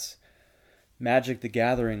 and that's Magic the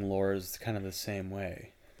Gathering lore is kind of the same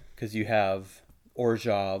way. Because you have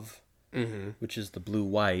Orzhov, which is the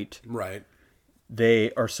blue-white. Right.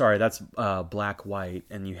 That's black-white,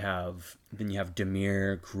 and you have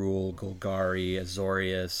Dimir, Gruul, Golgari,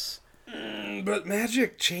 Azorius. But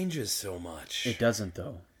magic changes so much. It doesn't,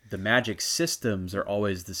 though. The magic systems are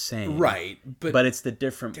always the same. Right. But it's the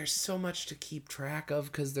different... There's so much to keep track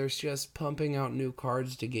of because there's just pumping out new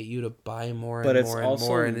cards to get you to buy more but and more and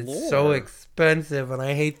more. And it's so expensive, and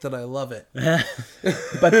I hate that I love it.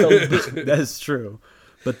 But that's true.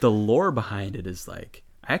 But the lore behind it is like...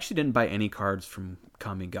 I actually didn't buy any cards from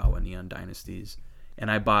Kamigawa Neon Dynasties.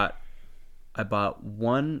 And I bought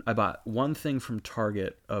one thing from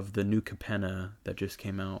Target of the new Capenna that just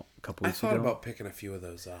came out a couple weeks ago. I thought about picking a few of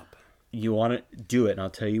those up. You want to do it, and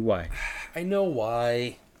I'll tell you why. I know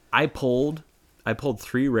why. I pulled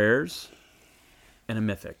 3 rares and a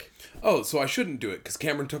mythic. Oh, so I shouldn't do it because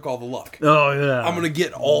Cameron took all the luck. Oh, yeah. I'm going to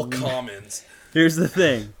get all commons. Here's the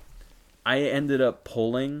thing. I ended up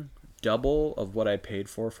pulling double of what I paid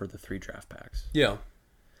for the 3 draft packs. Yeah.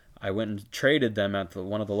 I went and traded them at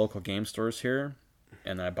one of the local game stores here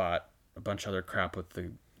and I bought a bunch of other crap with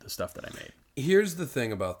the stuff that I made. Here's the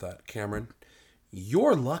thing about that, Cameron.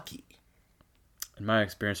 You're lucky. In my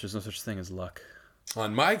experience, there's no such thing as luck.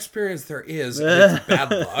 On my experience, there is. And it's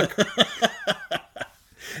bad luck.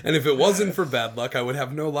 And if it wasn't for bad luck, I would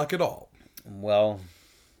have no luck at all. Well,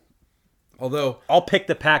 Although I'll pick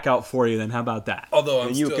the pack out for you then. How about that?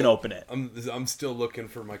 I'm you can open it. I'm still looking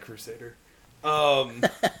for my Crusader. I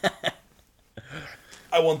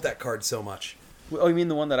want that card so much. Oh, you mean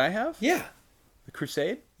the one that I have? Yeah. The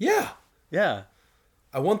Crusade? Yeah. Yeah.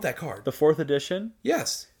 I want that card. The 4th edition?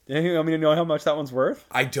 Yes. You want me to know how much that one's worth?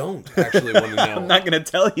 I don't actually want to know. I'm not going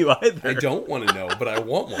to tell you either. I don't want to know, but I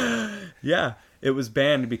want one. Yeah. It was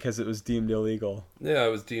banned because it was deemed illegal. Yeah, it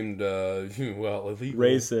was deemed, illegal.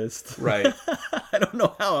 Racist. Right. I don't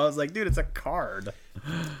know how. I was like, dude, it's a card.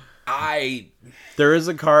 There is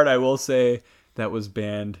a card, I will say, that was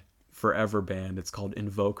banned, forever banned. It's called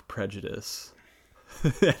Invoke Prejudice.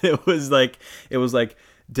 It was like,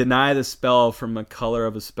 deny the spell from the color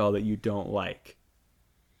of a spell that you don't like.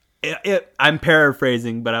 I'm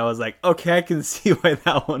paraphrasing, but I was like, okay, I can see why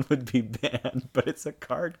that one would be banned, but it's a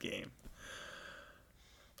card game.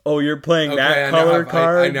 Oh, you're playing that color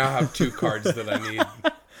card? I now have 2 cards that I need.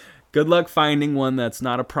 Good luck finding one that's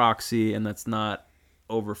not a proxy and that's not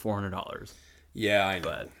over $400. Yeah, I know.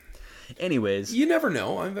 But anyways. You never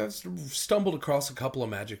know. I've stumbled across a couple of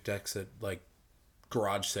Magic decks at, like,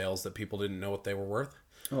 garage sales that people didn't know what they were worth.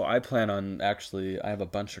 Oh, I plan on I have a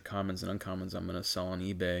bunch of commons and uncommons I'm going to sell on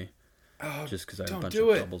eBay. Oh, just because I have a bunch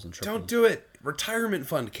of doubles and triples. Don't do it. Retirement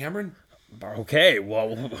fund, Cameron. Okay,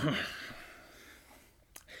 well...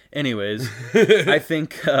 Anyways, I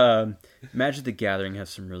think Magic the Gathering has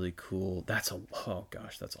some really cool... That's a whole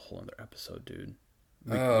other episode, dude.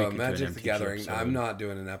 We could do Magic an the MTG Gathering. episode. I'm not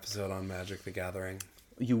doing an episode on Magic the Gathering.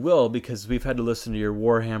 You will, because we've had to listen to your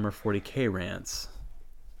Warhammer 40k rants.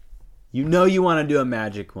 You know you want to do a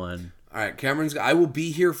Magic one. All right, I will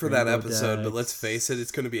be here for that Rainbow episode, decks. but let's face it,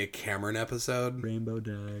 it's going to be a Cameron episode. Rainbow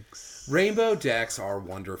decks. Rainbow decks are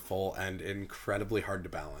wonderful and incredibly hard to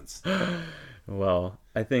balance. Well,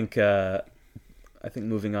 I think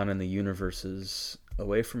moving on in the universes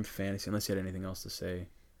away from fantasy, unless you had anything else to say.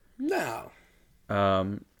 No.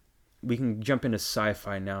 We can jump into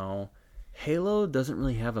sci-fi now. Halo doesn't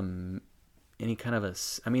really have any kind of a...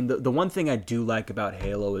 I mean, the one thing I do like about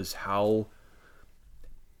Halo is how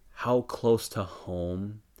close to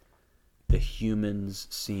home the humans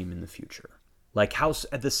seem in the future. Like how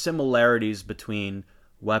the similarities between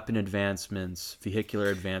weapon advancements, vehicular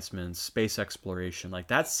advancements, space exploration, like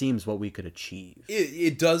that seems what we could achieve.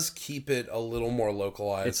 It does keep it a little more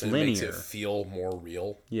localized. It's and linear. It makes it feel more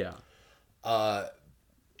real. Yeah.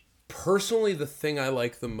 Personally, the thing I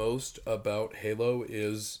like the most about Halo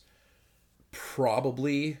is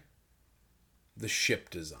probably the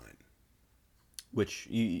ship design. Which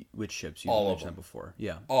ships? You All of mentioned them. that before.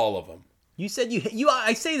 Yeah. All of them. You said you.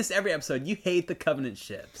 I say this every episode. You hate the Covenant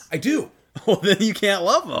ships. I do. Well, then you can't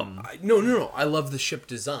love them. No. I love the ship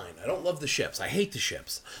design. I don't love the ships. I hate the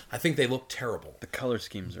ships. I think they look terrible. The color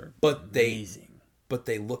schemes are amazing. But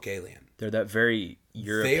they look alien. They're that very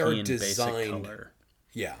European basic color.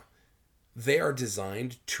 Yeah. They are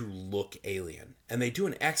designed to look alien. And they do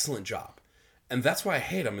an excellent job. And that's why I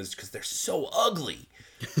hate them, is because they're so ugly.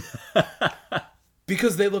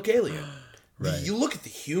 Because they look alien. Right. You look at the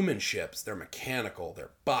human ships, they're mechanical,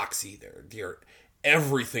 they're boxy, they're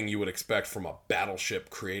everything you would expect from a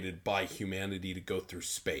battleship created by humanity to go through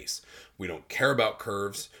space. We don't care about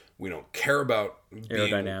curves. We don't care about being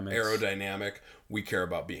aerodynamic. We care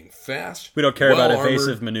about being fast. We don't care about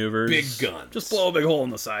evasive maneuvers. Big guns. Just blow a big hole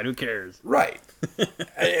in the side. Who cares? Right.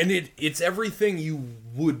 And it's everything you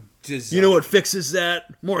would design. You know what fixes that?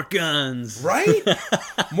 More guns. Right?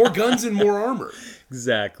 More guns and more armor.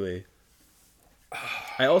 Exactly.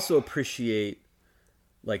 I also appreciate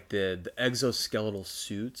like the exoskeletal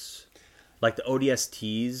suits, like the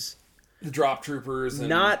ODSTs, the drop troopers, and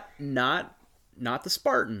not the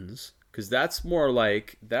Spartans, because that's more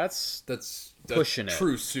like that's pushing it.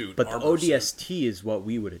 True suit, but the ODST suit is what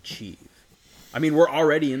we would achieve. I mean, we're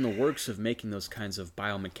already in the works of making those kinds of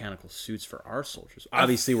biomechanical suits for our soldiers.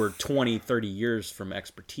 Obviously, we're 20, 30 years from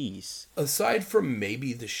expertise. Aside from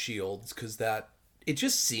maybe the shields, because it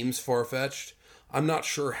just seems far-fetched. I'm not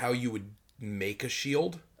sure how you would make a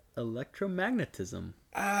shield. Electromagnetism.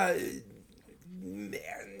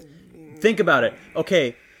 Think about it.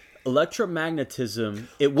 Okay, electromagnetism,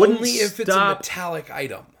 it wouldn't only if it's a metallic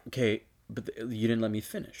item. Okay, but you didn't let me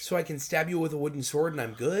finish. So I can stab you with a wooden sword and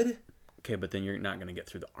I'm good? Okay, but then you're not going to get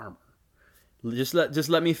through the armor. Just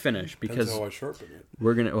let me finish, because Depends how I sharpen it.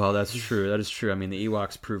 we're gonna. Well, that's true. That is true. I mean, the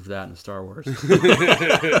Ewoks proved that in Star Wars.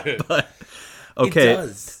 But okay, It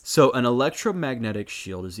does. so an electromagnetic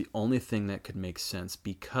shield is the only thing that could make sense,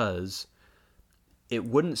 because it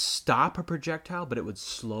wouldn't stop a projectile, but it would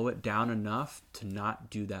slow it down enough to not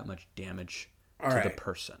do that much damage to the right.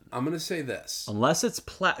 person. I'm going to say this. Unless it's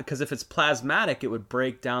because if it's plasmatic, it would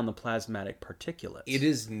break down the plasmatic particulates. It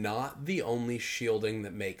is not the only shielding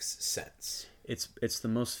that makes sense. It's the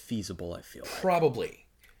most feasible, I feel like. Probably.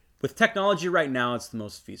 With technology right now, it's the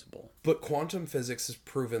most feasible. But quantum physics has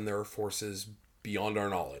proven there are forces beyond our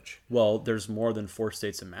knowledge. Well, there's more than 4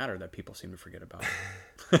 states of matter that people seem to forget about.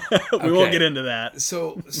 We won't get into that.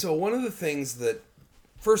 So one of the things that,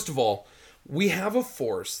 first of all, we have a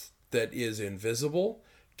force that is invisible,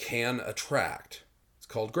 can attract. It's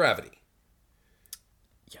called gravity.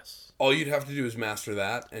 Yes. All you'd have to do is master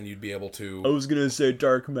that, and you'd be able to... I was going to say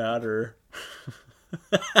dark matter.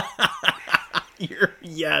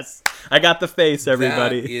 Yes. I got the face,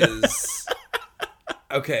 everybody. That is...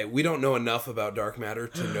 Okay, we don't know enough about dark matter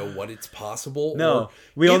to know what it's possible. No,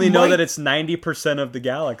 we only know that it's 90% of the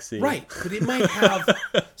galaxy. Right, but it might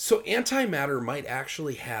have... So antimatter might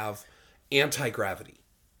actually have anti-gravity.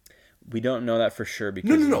 We don't know that for sure because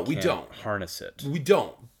we can't don't harness it. We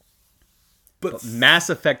don't. But Mass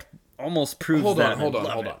Effect almost proves that. Hold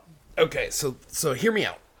on. Okay, so hear me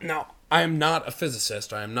out. Now, I am not a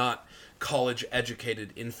physicist. I am not college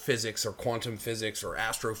educated in physics or quantum physics or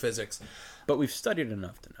astrophysics. But we've studied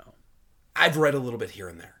enough to know. I've read a little bit here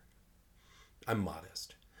and there. I'm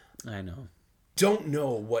modest. I know. Don't know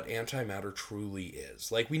what antimatter truly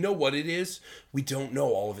is. Like, we know what it is. We don't know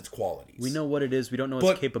all of its qualities. We know what it is. We don't know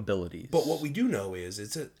its capabilities. But what we do know is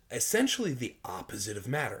it's essentially the opposite of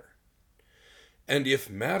matter. And if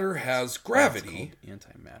matter has gravity...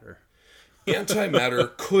 Antimatter.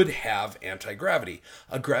 Antimatter could have anti-gravity,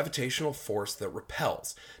 a gravitational force that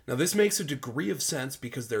repels. Now, this makes a degree of sense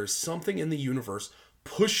because there is something in the universe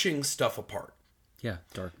pushing stuff apart. Yeah,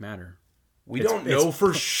 dark matter. We don't know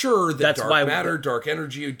for sure that dark matter, dark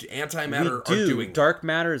energy, antimatter are doing that. Dark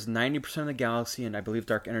matter is 90% of the galaxy, and I believe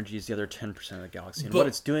dark energy is the other 10% of the galaxy. And what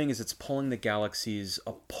it's doing is it's pulling the galaxies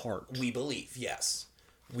apart. We believe, yes.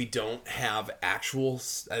 We don't have actual,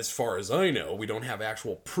 as far as I know, we don't have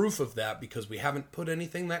actual proof of that because we haven't put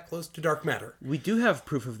anything that close to dark matter. We do have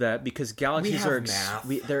proof of that because galaxies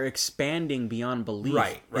they're expanding beyond belief.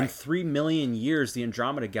 Right. In 3 million years, the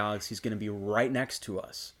Andromeda galaxy is going to be right next to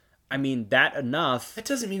us. I mean, that enough. That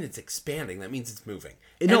doesn't mean it's expanding. That means it's moving.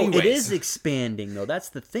 No, it is expanding, though. That's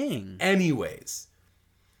the thing. Anyways.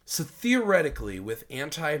 So theoretically, with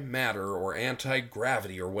antimatter or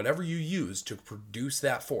anti-gravity or whatever you use to produce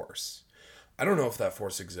that force, I don't know if that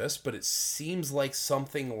force exists, but it seems like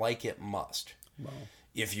something like it must. Wow.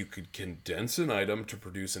 If you could condense an item to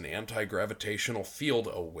produce an anti-gravitational field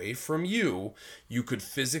away from you, you could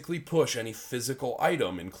physically push any physical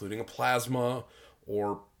item, including a plasma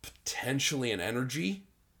or potentially an energy.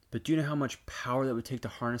 But do you know how much power that would take to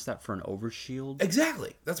harness that for an overshield?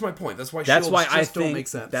 Exactly. That's my point. That's why shields don't make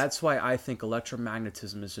sense. That's why I think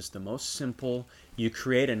electromagnetism is just the most simple. You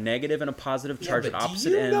create a negative and a positive charge at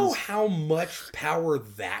opposite ends. Do you know how much power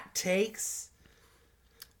that takes?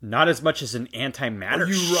 Not as much as an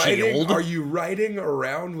antimatter shield. Are you riding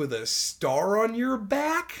around with a star on your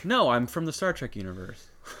back? No, I'm from the Star Trek universe.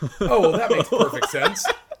 Oh, well, that makes perfect sense.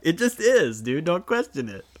 It just is, dude. Don't question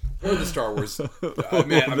it. Or the Star Wars. I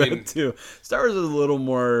mean, too. Star Wars is a little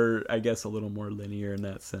more linear in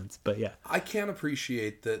that sense. But yeah, I can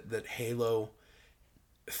appreciate that Halo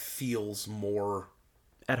feels more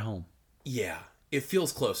at home. Yeah, it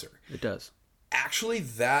feels closer. It does. Actually,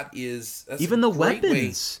 that's even the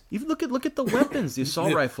weapons. Even look at the weapons. The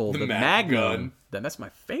assault rifle, the Magnum. That's my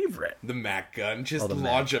favorite. The Mac gun. Just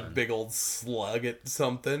launch a big old slug at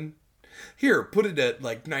something. Here, put it at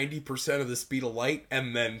like 90% of the speed of light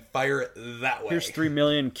and then fire it that way. Here's 3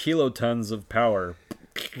 million kilotons of power.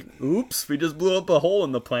 Oops, we just blew up a hole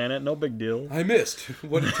in the planet. No big deal. I missed.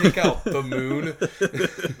 What did it take out? The moon?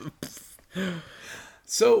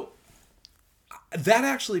 So, that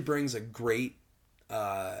actually brings a great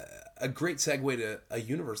segue to a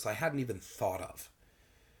universe I hadn't even thought of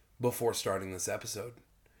before starting this episode.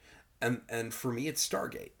 And for me, it's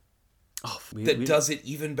Stargate. Oh, does it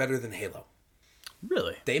even better than Halo.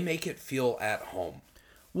 Really? They make it feel at home.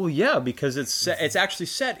 Well, yeah, because it's actually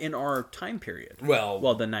set in our time period. Well,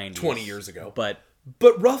 the 90s. 20 years ago. But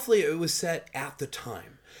roughly it was set at the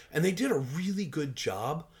time. And they did a really good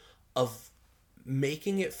job of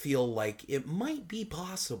making it feel like it might be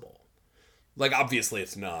possible. Like, obviously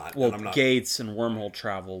it's not. Well, gates and wormhole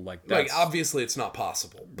travel, like obviously it's not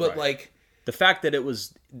possible. But, The fact that it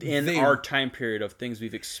was in They- our time period of things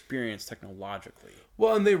we've experienced technologically.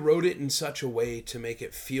 Well, and they wrote it in such a way to make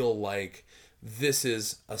it feel like this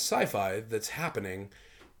is a sci-fi that's happening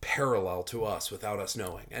parallel to us without us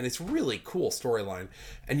knowing. And it's really cool storyline.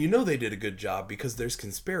 And you know they did a good job because there's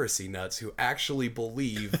conspiracy nuts who actually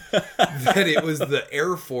believe that it was the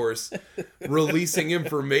Air Force releasing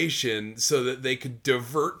information so that they could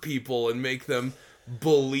divert people and make them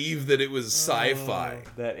believe that it was sci-fi.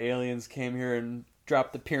 That aliens came here and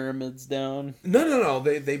dropped the pyramids down. No.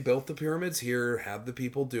 They built the pyramids here, had the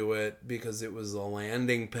people do it because it was a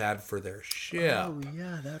landing pad for their ship. Oh,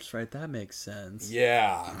 yeah, that's right. That makes sense.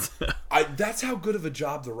 Yeah. That's how good of a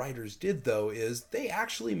job the writers did, though, is they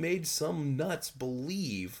actually made some nuts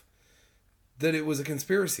believe that it was a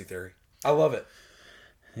conspiracy theory. I love it.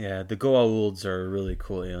 Yeah, the Goa'ulds are a really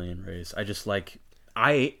cool alien race. I just like...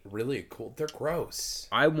 I Really cool. They're gross.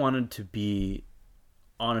 wanted to be...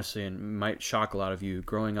 Honestly, and might shock a lot of you,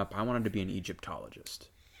 growing up, I wanted to be an Egyptologist.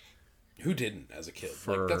 Who didn't as a kid?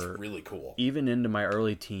 For- That's really cool. Even into my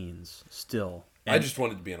early teens, still. I just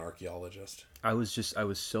wanted to be an archaeologist. I was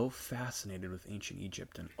so fascinated with ancient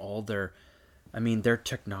Egypt and all their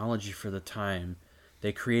technology for the time.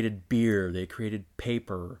 They created beer, they created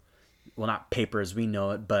paper. Well, not paper as we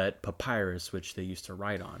know it, but papyrus, which they used to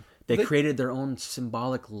write on. They created their own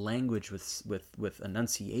symbolic language with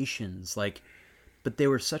enunciations, but they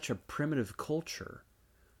were such a primitive culture.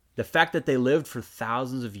 The fact that they lived for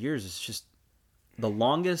thousands of years is just the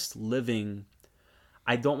longest living.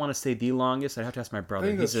 I don't want to say the longest. I'd have to ask my brother. I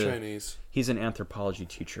think that's Chinese. He's an anthropology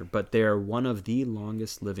teacher, but they're one of the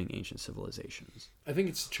longest living ancient civilizations. I think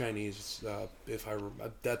it's Chinese.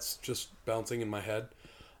 That's just bouncing in my head.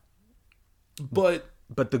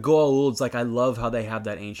 But the Goa'ulds, I love how they have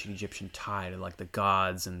that ancient Egyptian tie to the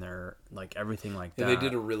gods and their everything like that. they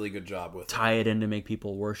did a really good job with it. Tie it in to make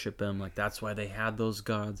people worship them. That's why they had those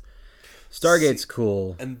gods. Stargate's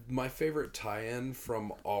cool. And my favorite tie-in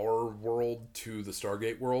from our world to the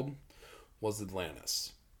Stargate world was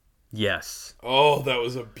Atlantis. Yes. Oh, that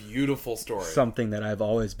was a beautiful story. Something that I've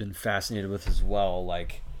always been fascinated with as well.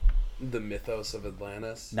 The mythos of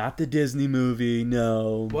Atlantis. Not the Disney movie,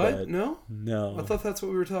 no. What? But No? no. I thought that's what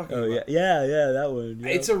we were talking Oh, about. yeah, that one.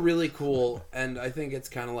 Yep. It's a really cool, and I think it's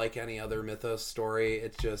kind of like any other mythos story.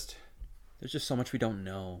 It's just... There's just so much we don't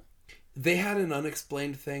know. They had an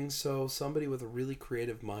unexplained thing, so somebody with a really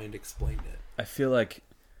creative mind explained it. I feel like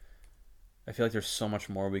there's so much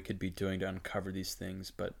more we could be doing to uncover these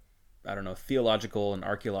things, but I don't know, theological and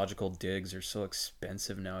archaeological digs are so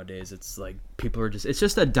expensive nowadays. It's people are it's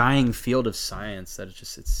just a dying field of science that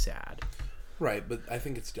it's sad. Right, but I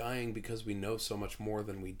think it's dying because we know so much more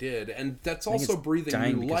than we did, and that's I think also it's breathing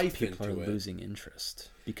dying new because life people into are it. losing interest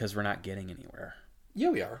because we're not getting anywhere. Yeah,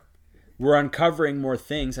 we are. We're uncovering more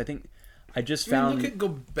things. I think I just found... look at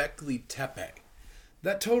Göbekli Tepe.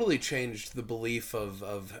 That totally changed the belief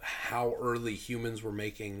of how early humans were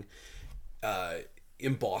making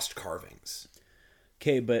embossed carvings.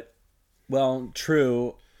 Okay, but... Well,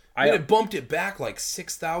 true. It bumped it back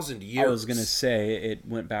 6,000 years. I was going to say it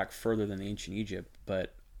went back further than ancient Egypt,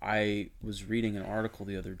 but I was reading an article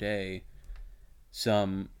the other day.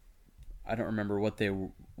 I don't remember what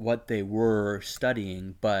they were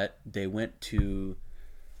studying, but they went to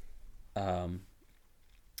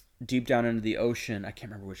deep down into the ocean. I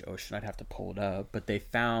can't remember which ocean. I'd have to pull it up, but they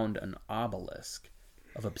found an obelisk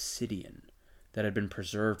of obsidian that had been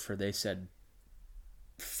preserved for, they said,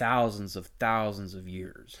 thousands of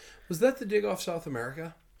years. Was that the dig off South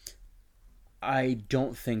America? I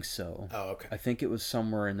don't think so. Oh, okay. I think it was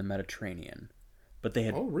somewhere in the Mediterranean. But they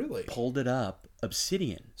had really? pulled it up,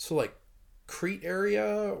 obsidian. So Crete area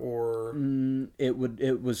or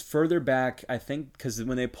It was further back, I think, because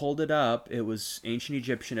when they pulled it up, it was ancient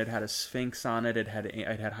Egyptian. It had a sphinx on it. It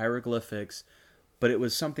had hieroglyphics, but it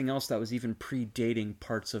was something else that was even predating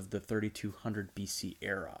parts of the 3200 BC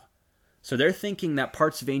era. So they're thinking that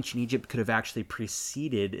parts of ancient Egypt could have actually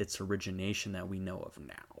preceded its origination that we know of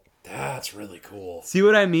now. That's really cool. See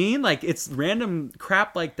what I mean? It's random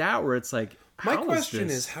crap like that where it's My question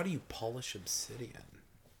is, how do you polish obsidian?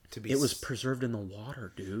 It was preserved in the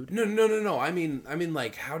water, dude. No. I mean,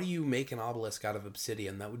 how do you make an obelisk out of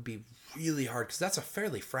obsidian? That would be really hard because that's a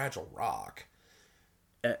fairly fragile rock.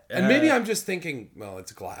 And maybe I'm just thinking, well,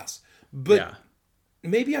 it's glass, but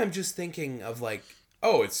maybe I'm just thinking of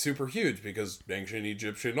oh, it's super huge because ancient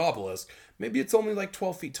Egyptian obelisk. Maybe it's only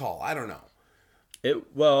 12 feet tall. I don't know.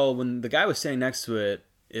 When the guy was standing next to it,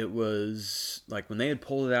 it was when they had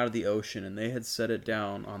pulled it out of the ocean and they had set it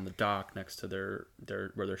down on the dock next to their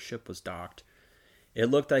where their ship was docked. It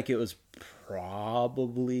looked like it was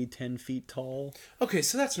probably 10 feet tall. Okay,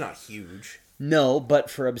 so that's not huge. No, but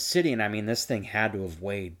for Obsidian, I mean, this thing had to have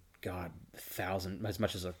weighed, God, 1,000,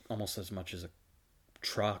 almost as much as a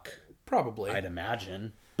truck. Probably. I'd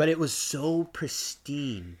imagine. But it was so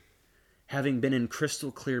pristine, having been in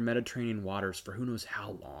crystal clear Mediterranean waters for who knows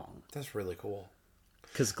how long. That's really cool.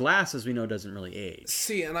 Because glass, as we know, doesn't really age.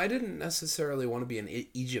 See, and I didn't necessarily want to be an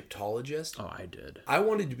Egyptologist. Oh, I did. I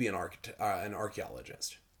wanted to be an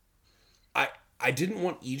archaeologist. I didn't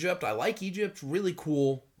want Egypt. I like Egypt. Really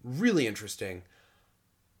cool. Really interesting.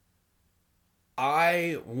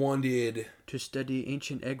 I wanted... To study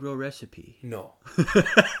ancient egg roll recipe. No.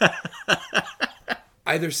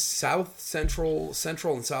 Either Central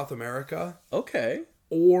and South America. Okay.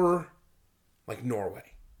 Or like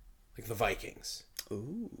Norway. Like the Vikings.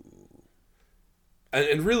 Ooh.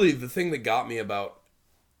 And really the thing that got me about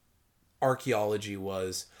archaeology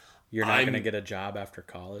was... You're not going to get a job after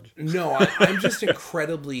college? No, I'm just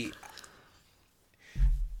incredibly...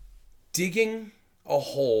 digging a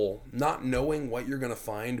hole, not knowing what you're going to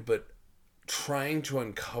find, but trying to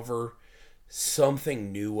uncover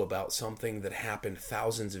something new about something that happened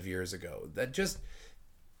thousands of years ago. That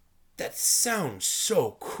sounds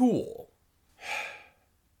so cool.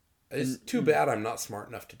 It's too bad I'm not smart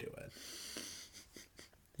enough to do it.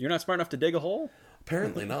 You're not smart enough to dig a hole?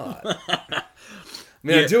 Apparently not. I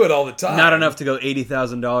mean, I do it all the time. Not enough to go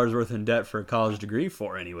 $80,000 worth in debt for a college degree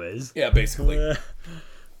for, anyways. Yeah, basically.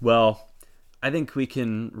 Well, I think we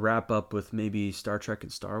can wrap up with maybe Star Trek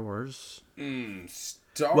and Star Wars.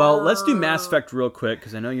 Well, let's do Mass Effect real quick,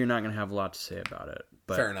 because I know you're not going to have a lot to say about it.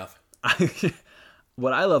 But fair enough.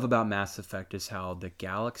 What I love about Mass Effect is how the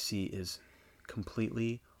galaxy is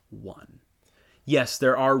completely one. Yes,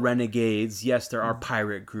 there are renegades. Yes, there are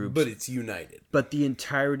pirate groups. But it's united. But the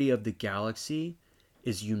entirety of the galaxy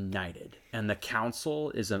is united. And the council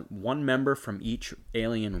is one member from each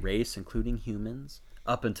alien race, including humans,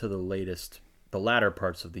 up until the latter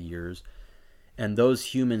parts of the years. And those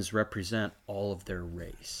humans represent all of their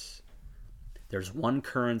race. There's one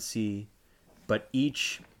currency, but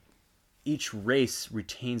each race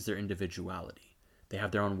retains their individuality. They have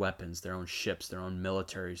their own weapons, their own ships, their own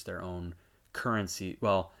militaries, their own currency.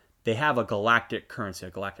 Well, they have a galactic currency, a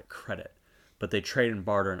galactic credit, but they trade and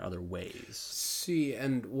barter in other ways. See,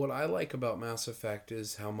 and what I like about Mass Effect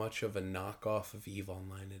is how much of a knockoff of EVE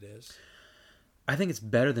Online it is. I think it's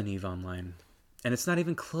better than EVE Online. And it's not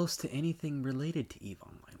even close to anything related to EVE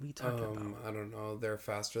Online. What are you talking about? I don't know. They're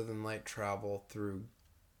faster than light travel through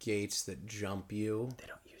gates that jump you. They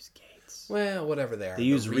don't use gates. Well, whatever they are. They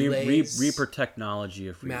use Reaper technology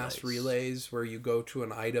of relays. Mass relays, where you go to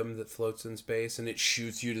an item that floats in space and it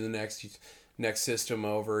shoots you to the next system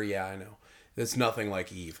over. Yeah, I know. It's nothing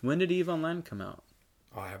like EVE. When did EVE Online come out?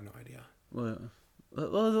 Oh, I have no idea. Well,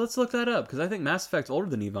 let's look that up, because I think Mass Effect's older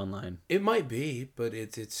than EVE Online. It might be, but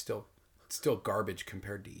it's still garbage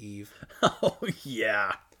compared to EVE. Oh,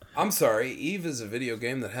 yeah. I'm sorry. EVE is a video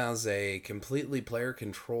game that has a completely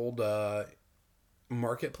player-controlled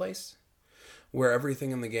marketplace where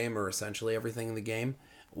everything in the game, or essentially everything in the game,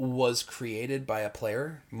 was created by a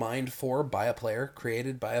player, mined for by a player,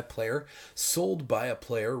 created by a player, sold by a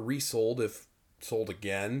player, resold if sold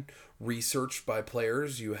again, researched by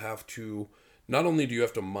players. You have to... Not only do you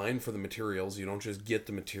have to mine for the materials, you don't just get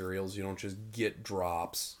the materials, you don't just get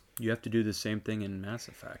drops. You have to do the same thing in Mass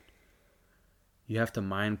Effect. You have to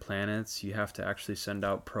mine planets. You have to actually send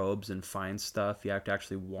out probes and find stuff. You have to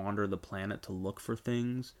actually wander the planet to look for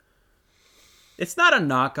things. It's not a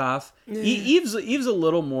knockoff. Eve's a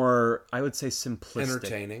little more, I would say, simplistic.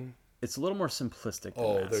 Entertaining. It's a little more simplistic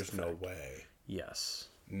than Mass there's Effect. no way. Yes.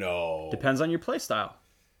 No. Depends on your playstyle.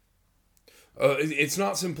 It's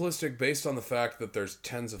not simplistic based on the fact that there's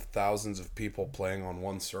tens of thousands of people playing on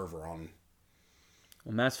one server on...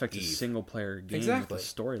 Well, Mass Effect is a single-player game with a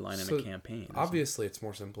storyline and a campaign. Obviously, it's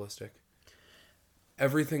more simplistic.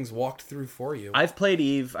 Everything's walked through for you. I've played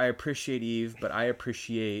EVE. I appreciate EVE, but I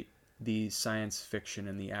appreciate the science fiction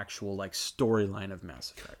and the actual storyline of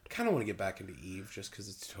Mass Effect. Kind of want to get back into EVE just because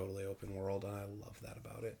it's totally open world, and I love that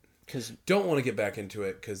about it. Because don't want to get back into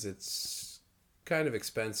it because it's kind of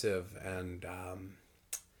expensive and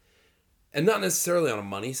not necessarily on a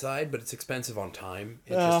money side, but it's expensive on time.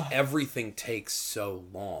 It just everything takes so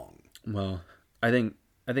long. Well, I think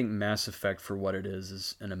Mass Effect, for what it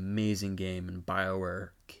is an amazing game, and BioWare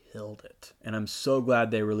killed it. And I'm so glad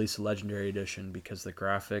they released a Legendary Edition, because the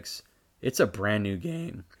graphics, it's a brand new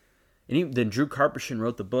game. And then Drew Karpyshyn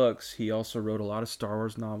wrote the books. He also wrote a lot of Star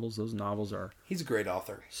Wars novels. Those novels are... He's a great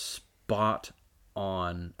author. Spot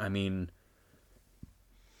on. I mean...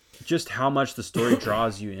 just how much the story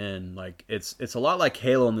draws you in. Like it's a lot like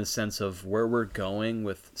Halo in the sense of where we're going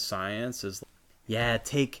with science is, yeah,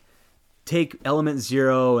 take element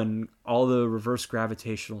 0 and all the reverse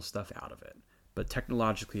gravitational stuff out of it. But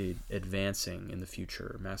technologically advancing in the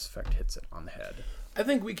future, Mass Effect hits it on the head. I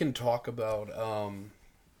think we can talk about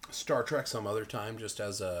Star Trek some other time, just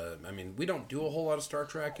as we don't do a whole lot of Star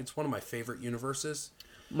Trek. It's one of my favorite universes.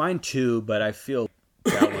 Mine too, but I feel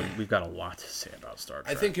that one, we've got a lot to say about Star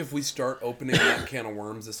Trek. I think if we start opening that can of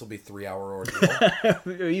worms, this will be 3-hour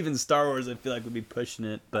ordeal. Even Star Wars, I feel like we'd be pushing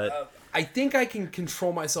it, but... I think I can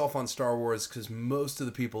control myself on Star Wars because most of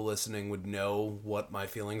the people listening would know what my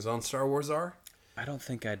feelings on Star Wars are. I don't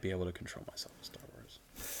think I'd be able to control myself on Star Wars.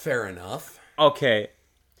 Fair enough. Okay.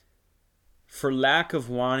 For lack of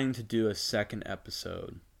wanting to do a second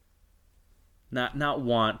episode, not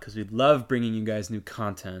want, because we'd love bringing you guys new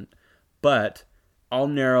content, but I'll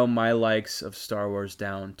narrow my likes of Star Wars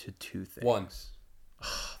down to 2 things. One.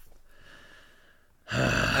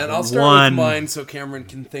 And I'll start with mine so Cameron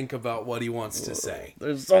can think about what he wants to say.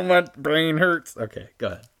 There's so much brain hurts. Okay, go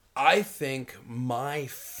ahead. I think my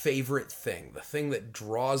favorite thing, the thing that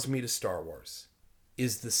draws me to Star Wars,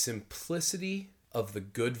 is the simplicity of the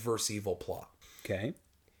good versus evil plot. Okay.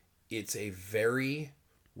 It's a very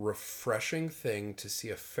refreshing thing to see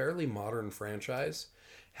a fairly modern franchise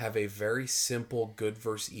have a very simple good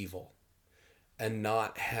versus evil and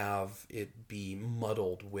not have it be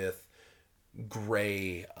muddled with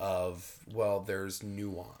gray of, well, there's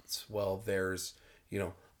nuance. Well, there's,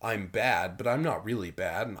 I'm bad, but I'm not really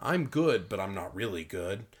bad. And I'm good, but I'm not really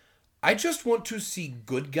good. I just want to see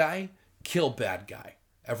good guy kill bad guy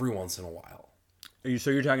every once in a while. So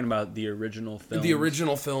you're talking about the original films? The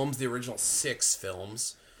original films, the original 6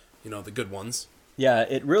 films, the good ones. Yeah,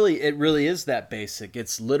 it really is that basic.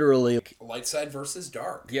 It's literally light side versus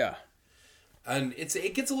dark. Yeah. And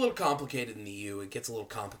it gets a little complicated in the U. It gets a little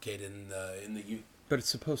complicated in the U. But it's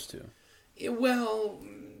supposed to. It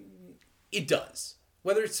does.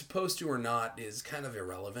 Whether it's supposed to or not is kind of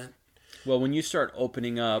irrelevant. Well, when you start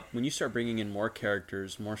opening up, when you start bringing in more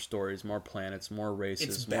characters, more stories, more planets, more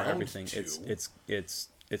races, more everything, it's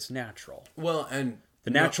natural. Well, and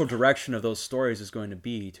the natural direction of those stories is going to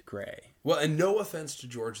be to gray. Well, and no offense to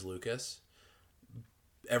George Lucas,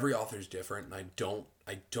 every author's different, and I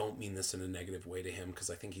don't mean this in a negative way to him because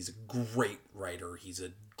I think he's a great writer, he's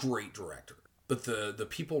a great director. But the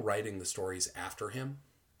people writing the stories after him,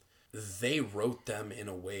 they wrote them in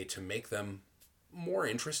a way to make them more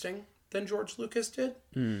interesting than George Lucas did.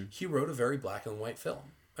 He wrote a very black and white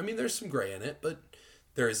film. I mean, there's some gray in it, but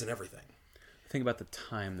there isn't everything. Think about the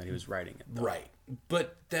time that he was writing it, though. Right.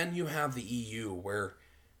 But then you have the EU where,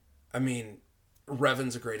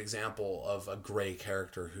 Revan's a great example of a gray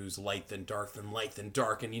character who's light then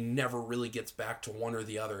dark, and he never really gets back to one or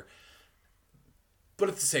the other. But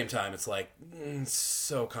at the same time, it's like,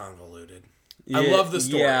 so convoluted. Yeah, I love the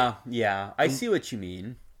story. Yeah. I see what you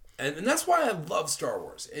mean. And that's why I love Star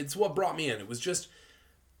Wars. It's what brought me in. It was just,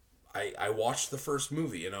 I watched the first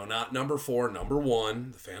movie, not number 4, number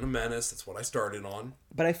 1, The Phantom Menace. That's what I started on.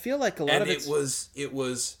 But I feel like a lot of it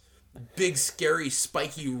was big, scary,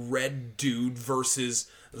 spiky red dude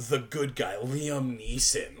versus the good guy, Liam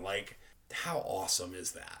Neeson. Like, how awesome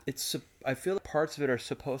is that? I feel like parts of it are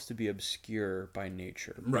supposed to be obscure by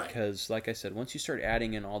nature. Right. Because, like I said, once you start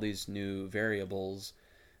adding in all these new variables,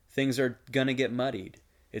 things are going to get muddied.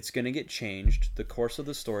 It's going to get changed. The course of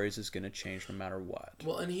the stories is going to change no matter what.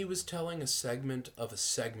 Well, and he was telling a segment of a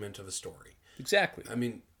story. Exactly.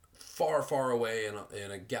 Far, far away in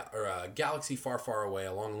a galaxy far, far away,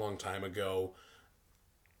 a long, long time ago,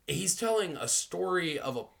 he's telling a story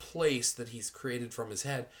of a place that he's created from his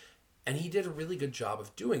head, and he did a really good job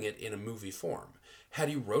of doing it in a movie form. Had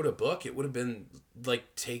he wrote a book, it would have been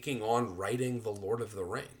like taking on writing The Lord of the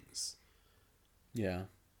Rings. Yeah.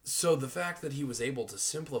 So the fact that he was able to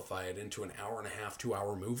simplify it into an 1.5-hour,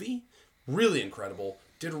 2-hour movie, really incredible.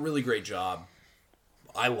 Did a really great job.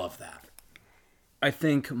 I love that. I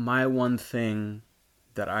think my one thing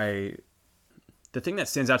the thing that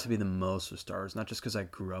stands out to me the most with Star Wars, not just because I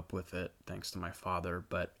grew up with it, thanks to my father,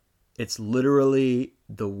 but it's literally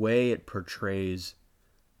the way it portrays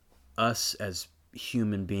us as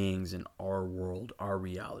human beings in our world, our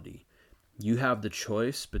reality. You have the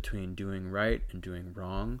choice between doing right and doing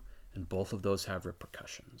wrong, and both of those have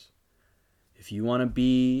repercussions. If you want to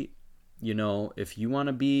be,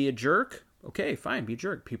 a jerk, okay, fine, be a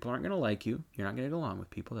jerk. People aren't going to like you. You're not going to get along with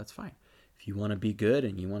people. That's fine. If you want to be good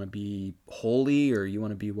and you want to be holy or you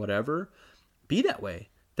want to be whatever, be that way.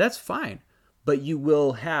 That's fine. But you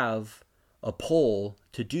will have a pull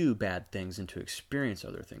to do bad things and to experience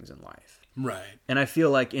other things in life. Right. And I feel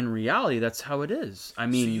like in reality, that's how it is. I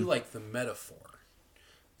mean, So you like the metaphor.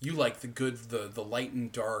 You like the good, the light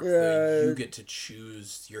and dark, the you get to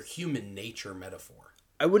choose your human nature metaphor.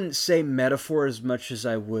 I wouldn't say metaphor as much as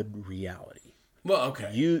I would reality. Well,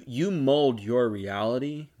 okay. You mold your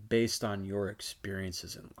reality based on your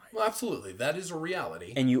experiences in life. Well, absolutely. That is a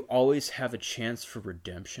reality. And you always have a chance for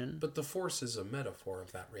redemption. But the Force is a metaphor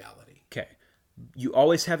of that reality. Okay. You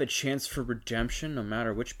always have a chance for redemption no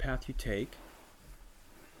matter which path you take.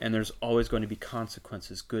 And there's always going to be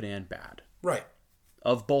consequences, good and bad. Right.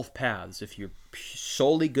 Of both paths. If you're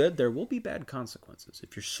solely good, there will be bad consequences.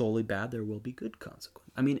 If you're solely bad, there will be good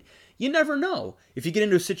consequences. I mean, you never know. If you get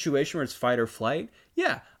into a situation where it's fight or flight,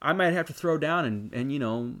 yeah, I might have to throw down and you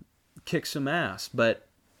know, kick some ass. But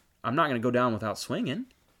I'm not going to go down without swinging.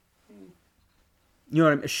 You know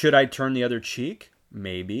what I mean? Should I turn the other cheek?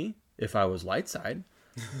 Maybe, if I was light side.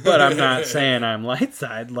 But I'm not saying I'm light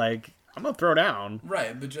side. Like, I'm going to throw down.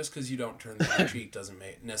 Right, but just because you don't turn the other cheek doesn't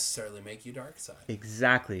necessarily make you dark side.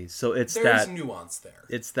 Exactly. So it's There's nuance there.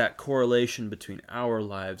 It's that correlation between our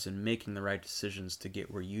lives and making the right decisions to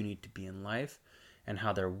get where you need to be in life, and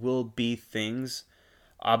how there will be things,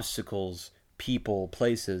 obstacles, people,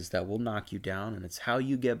 places that will knock you down, and it's how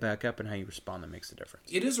you get back up and how you respond that makes a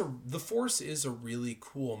difference. The Force is a really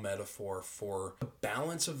cool metaphor for the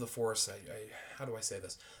balance of the Force. How do I say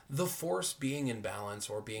this? The Force being in balance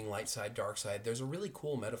or being light side, dark side. There's a really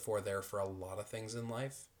cool metaphor there for a lot of things in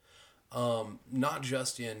life. Not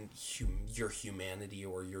just in your humanity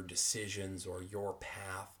or your decisions or your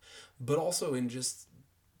path, but also in just,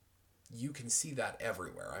 you can see that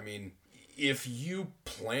everywhere. I mean, if you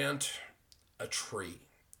plant a tree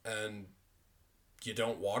and you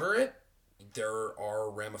don't water it, there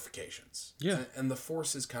are ramifications. Yeah. And the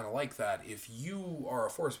Force is kind of like that. If you are a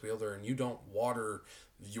Force wielder and you don't water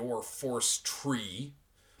your Force tree,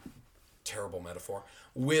 terrible metaphor,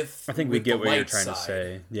 with I think we with get the what you're light trying to side.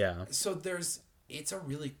 say. Yeah. So that's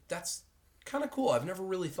kind of cool. I've never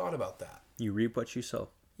really thought about that. You reap what you sow.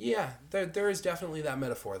 Yeah, there is definitely that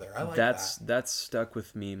metaphor there. I like That's that. That's stuck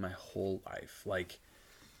with me my whole life. Like,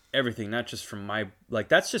 everything, not just from my, like,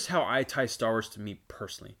 that's just how I tie Star Wars to me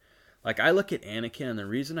personally. Like, I look at Anakin, and the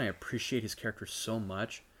reason I appreciate his character so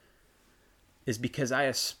much is because I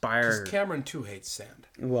aspire. Because Cameron too hates sand.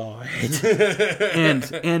 Well,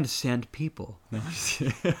 and sand people. No.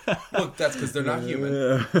 Look, that's because they're not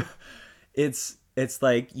human. It's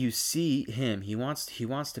like you see him. He wants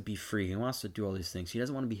to be free. He wants to do all these things. He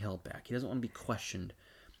doesn't want to be held back. He doesn't want to be questioned.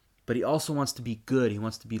 But he also wants to be good. He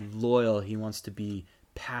wants to be loyal. He wants to be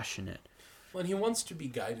passionate. Well, and he wants to be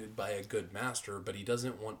guided by a good master, but he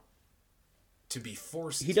doesn't want to be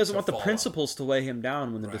forced. He doesn't to want the follow. principles to weigh him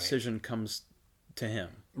down when the Right. decision comes to him.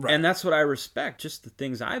 Right. And that's what I respect. Just the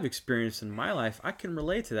things I've experienced in my life, I can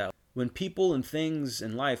relate to that. When people and things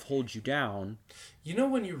in life hold you down, You know,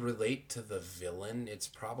 when you relate to the villain, it's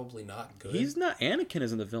probably not good. he's not. Anakin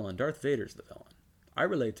isn't the villain. Darth Vader's the villain. I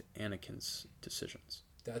relate to Anakin's decisions.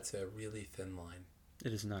 That's a really thin line.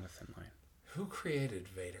 It is not a thin line. Who created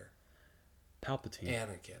Vader? Palpatine.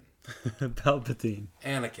 Anakin. Palpatine.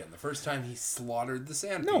 Anakin. The first time he slaughtered the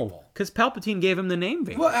sand No, people. because Palpatine gave him the name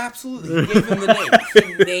Vader. Well, absolutely. He gave him the name.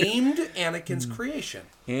 He named Anakin's creation.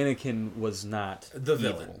 Anakin was not The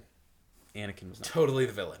evil. villain. Anakin was not. Totally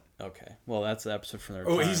the villain. Okay. Well, that's the episode from their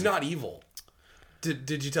Oh, time. he's not evil.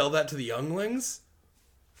 Did you tell that to the younglings?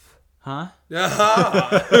 Huh?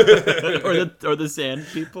 Ah. or the sand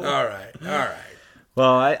people. All right.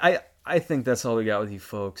 Well, I think that's all we got with you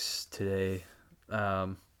folks today.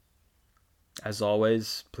 As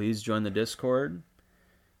always, please join the Discord.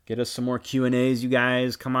 Get us some more Q&As, you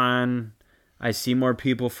guys. Come on. I see more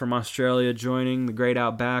people from Australia joining. The Great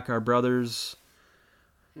Outback, our brothers.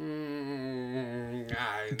 Get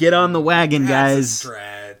on the wagon, That's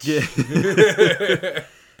guys. a stretch.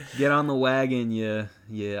 Get on the wagon, you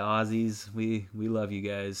Aussies. We love you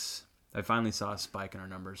guys. I finally saw a spike in our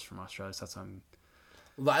numbers from Australia, so that's why I'm...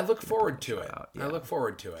 I look forward to it. Yeah. I look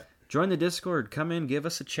forward to it. Join the Discord. Come in, give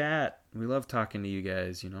us a chat. We love talking to you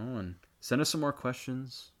guys, and send us some more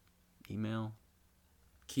questions. Email.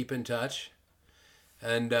 Keep in touch.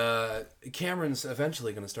 And Cameron's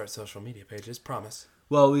eventually going to start social media pages. Promise.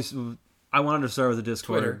 Well, at least I wanted to start with the Twitter.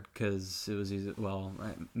 Discord because it was easy. Well,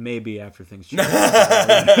 maybe after things change.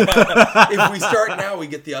 If we start now, we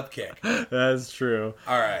get the upkick. That's true.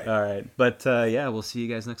 All right. All right. But yeah, we'll see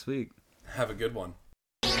you guys next week. Have a good one.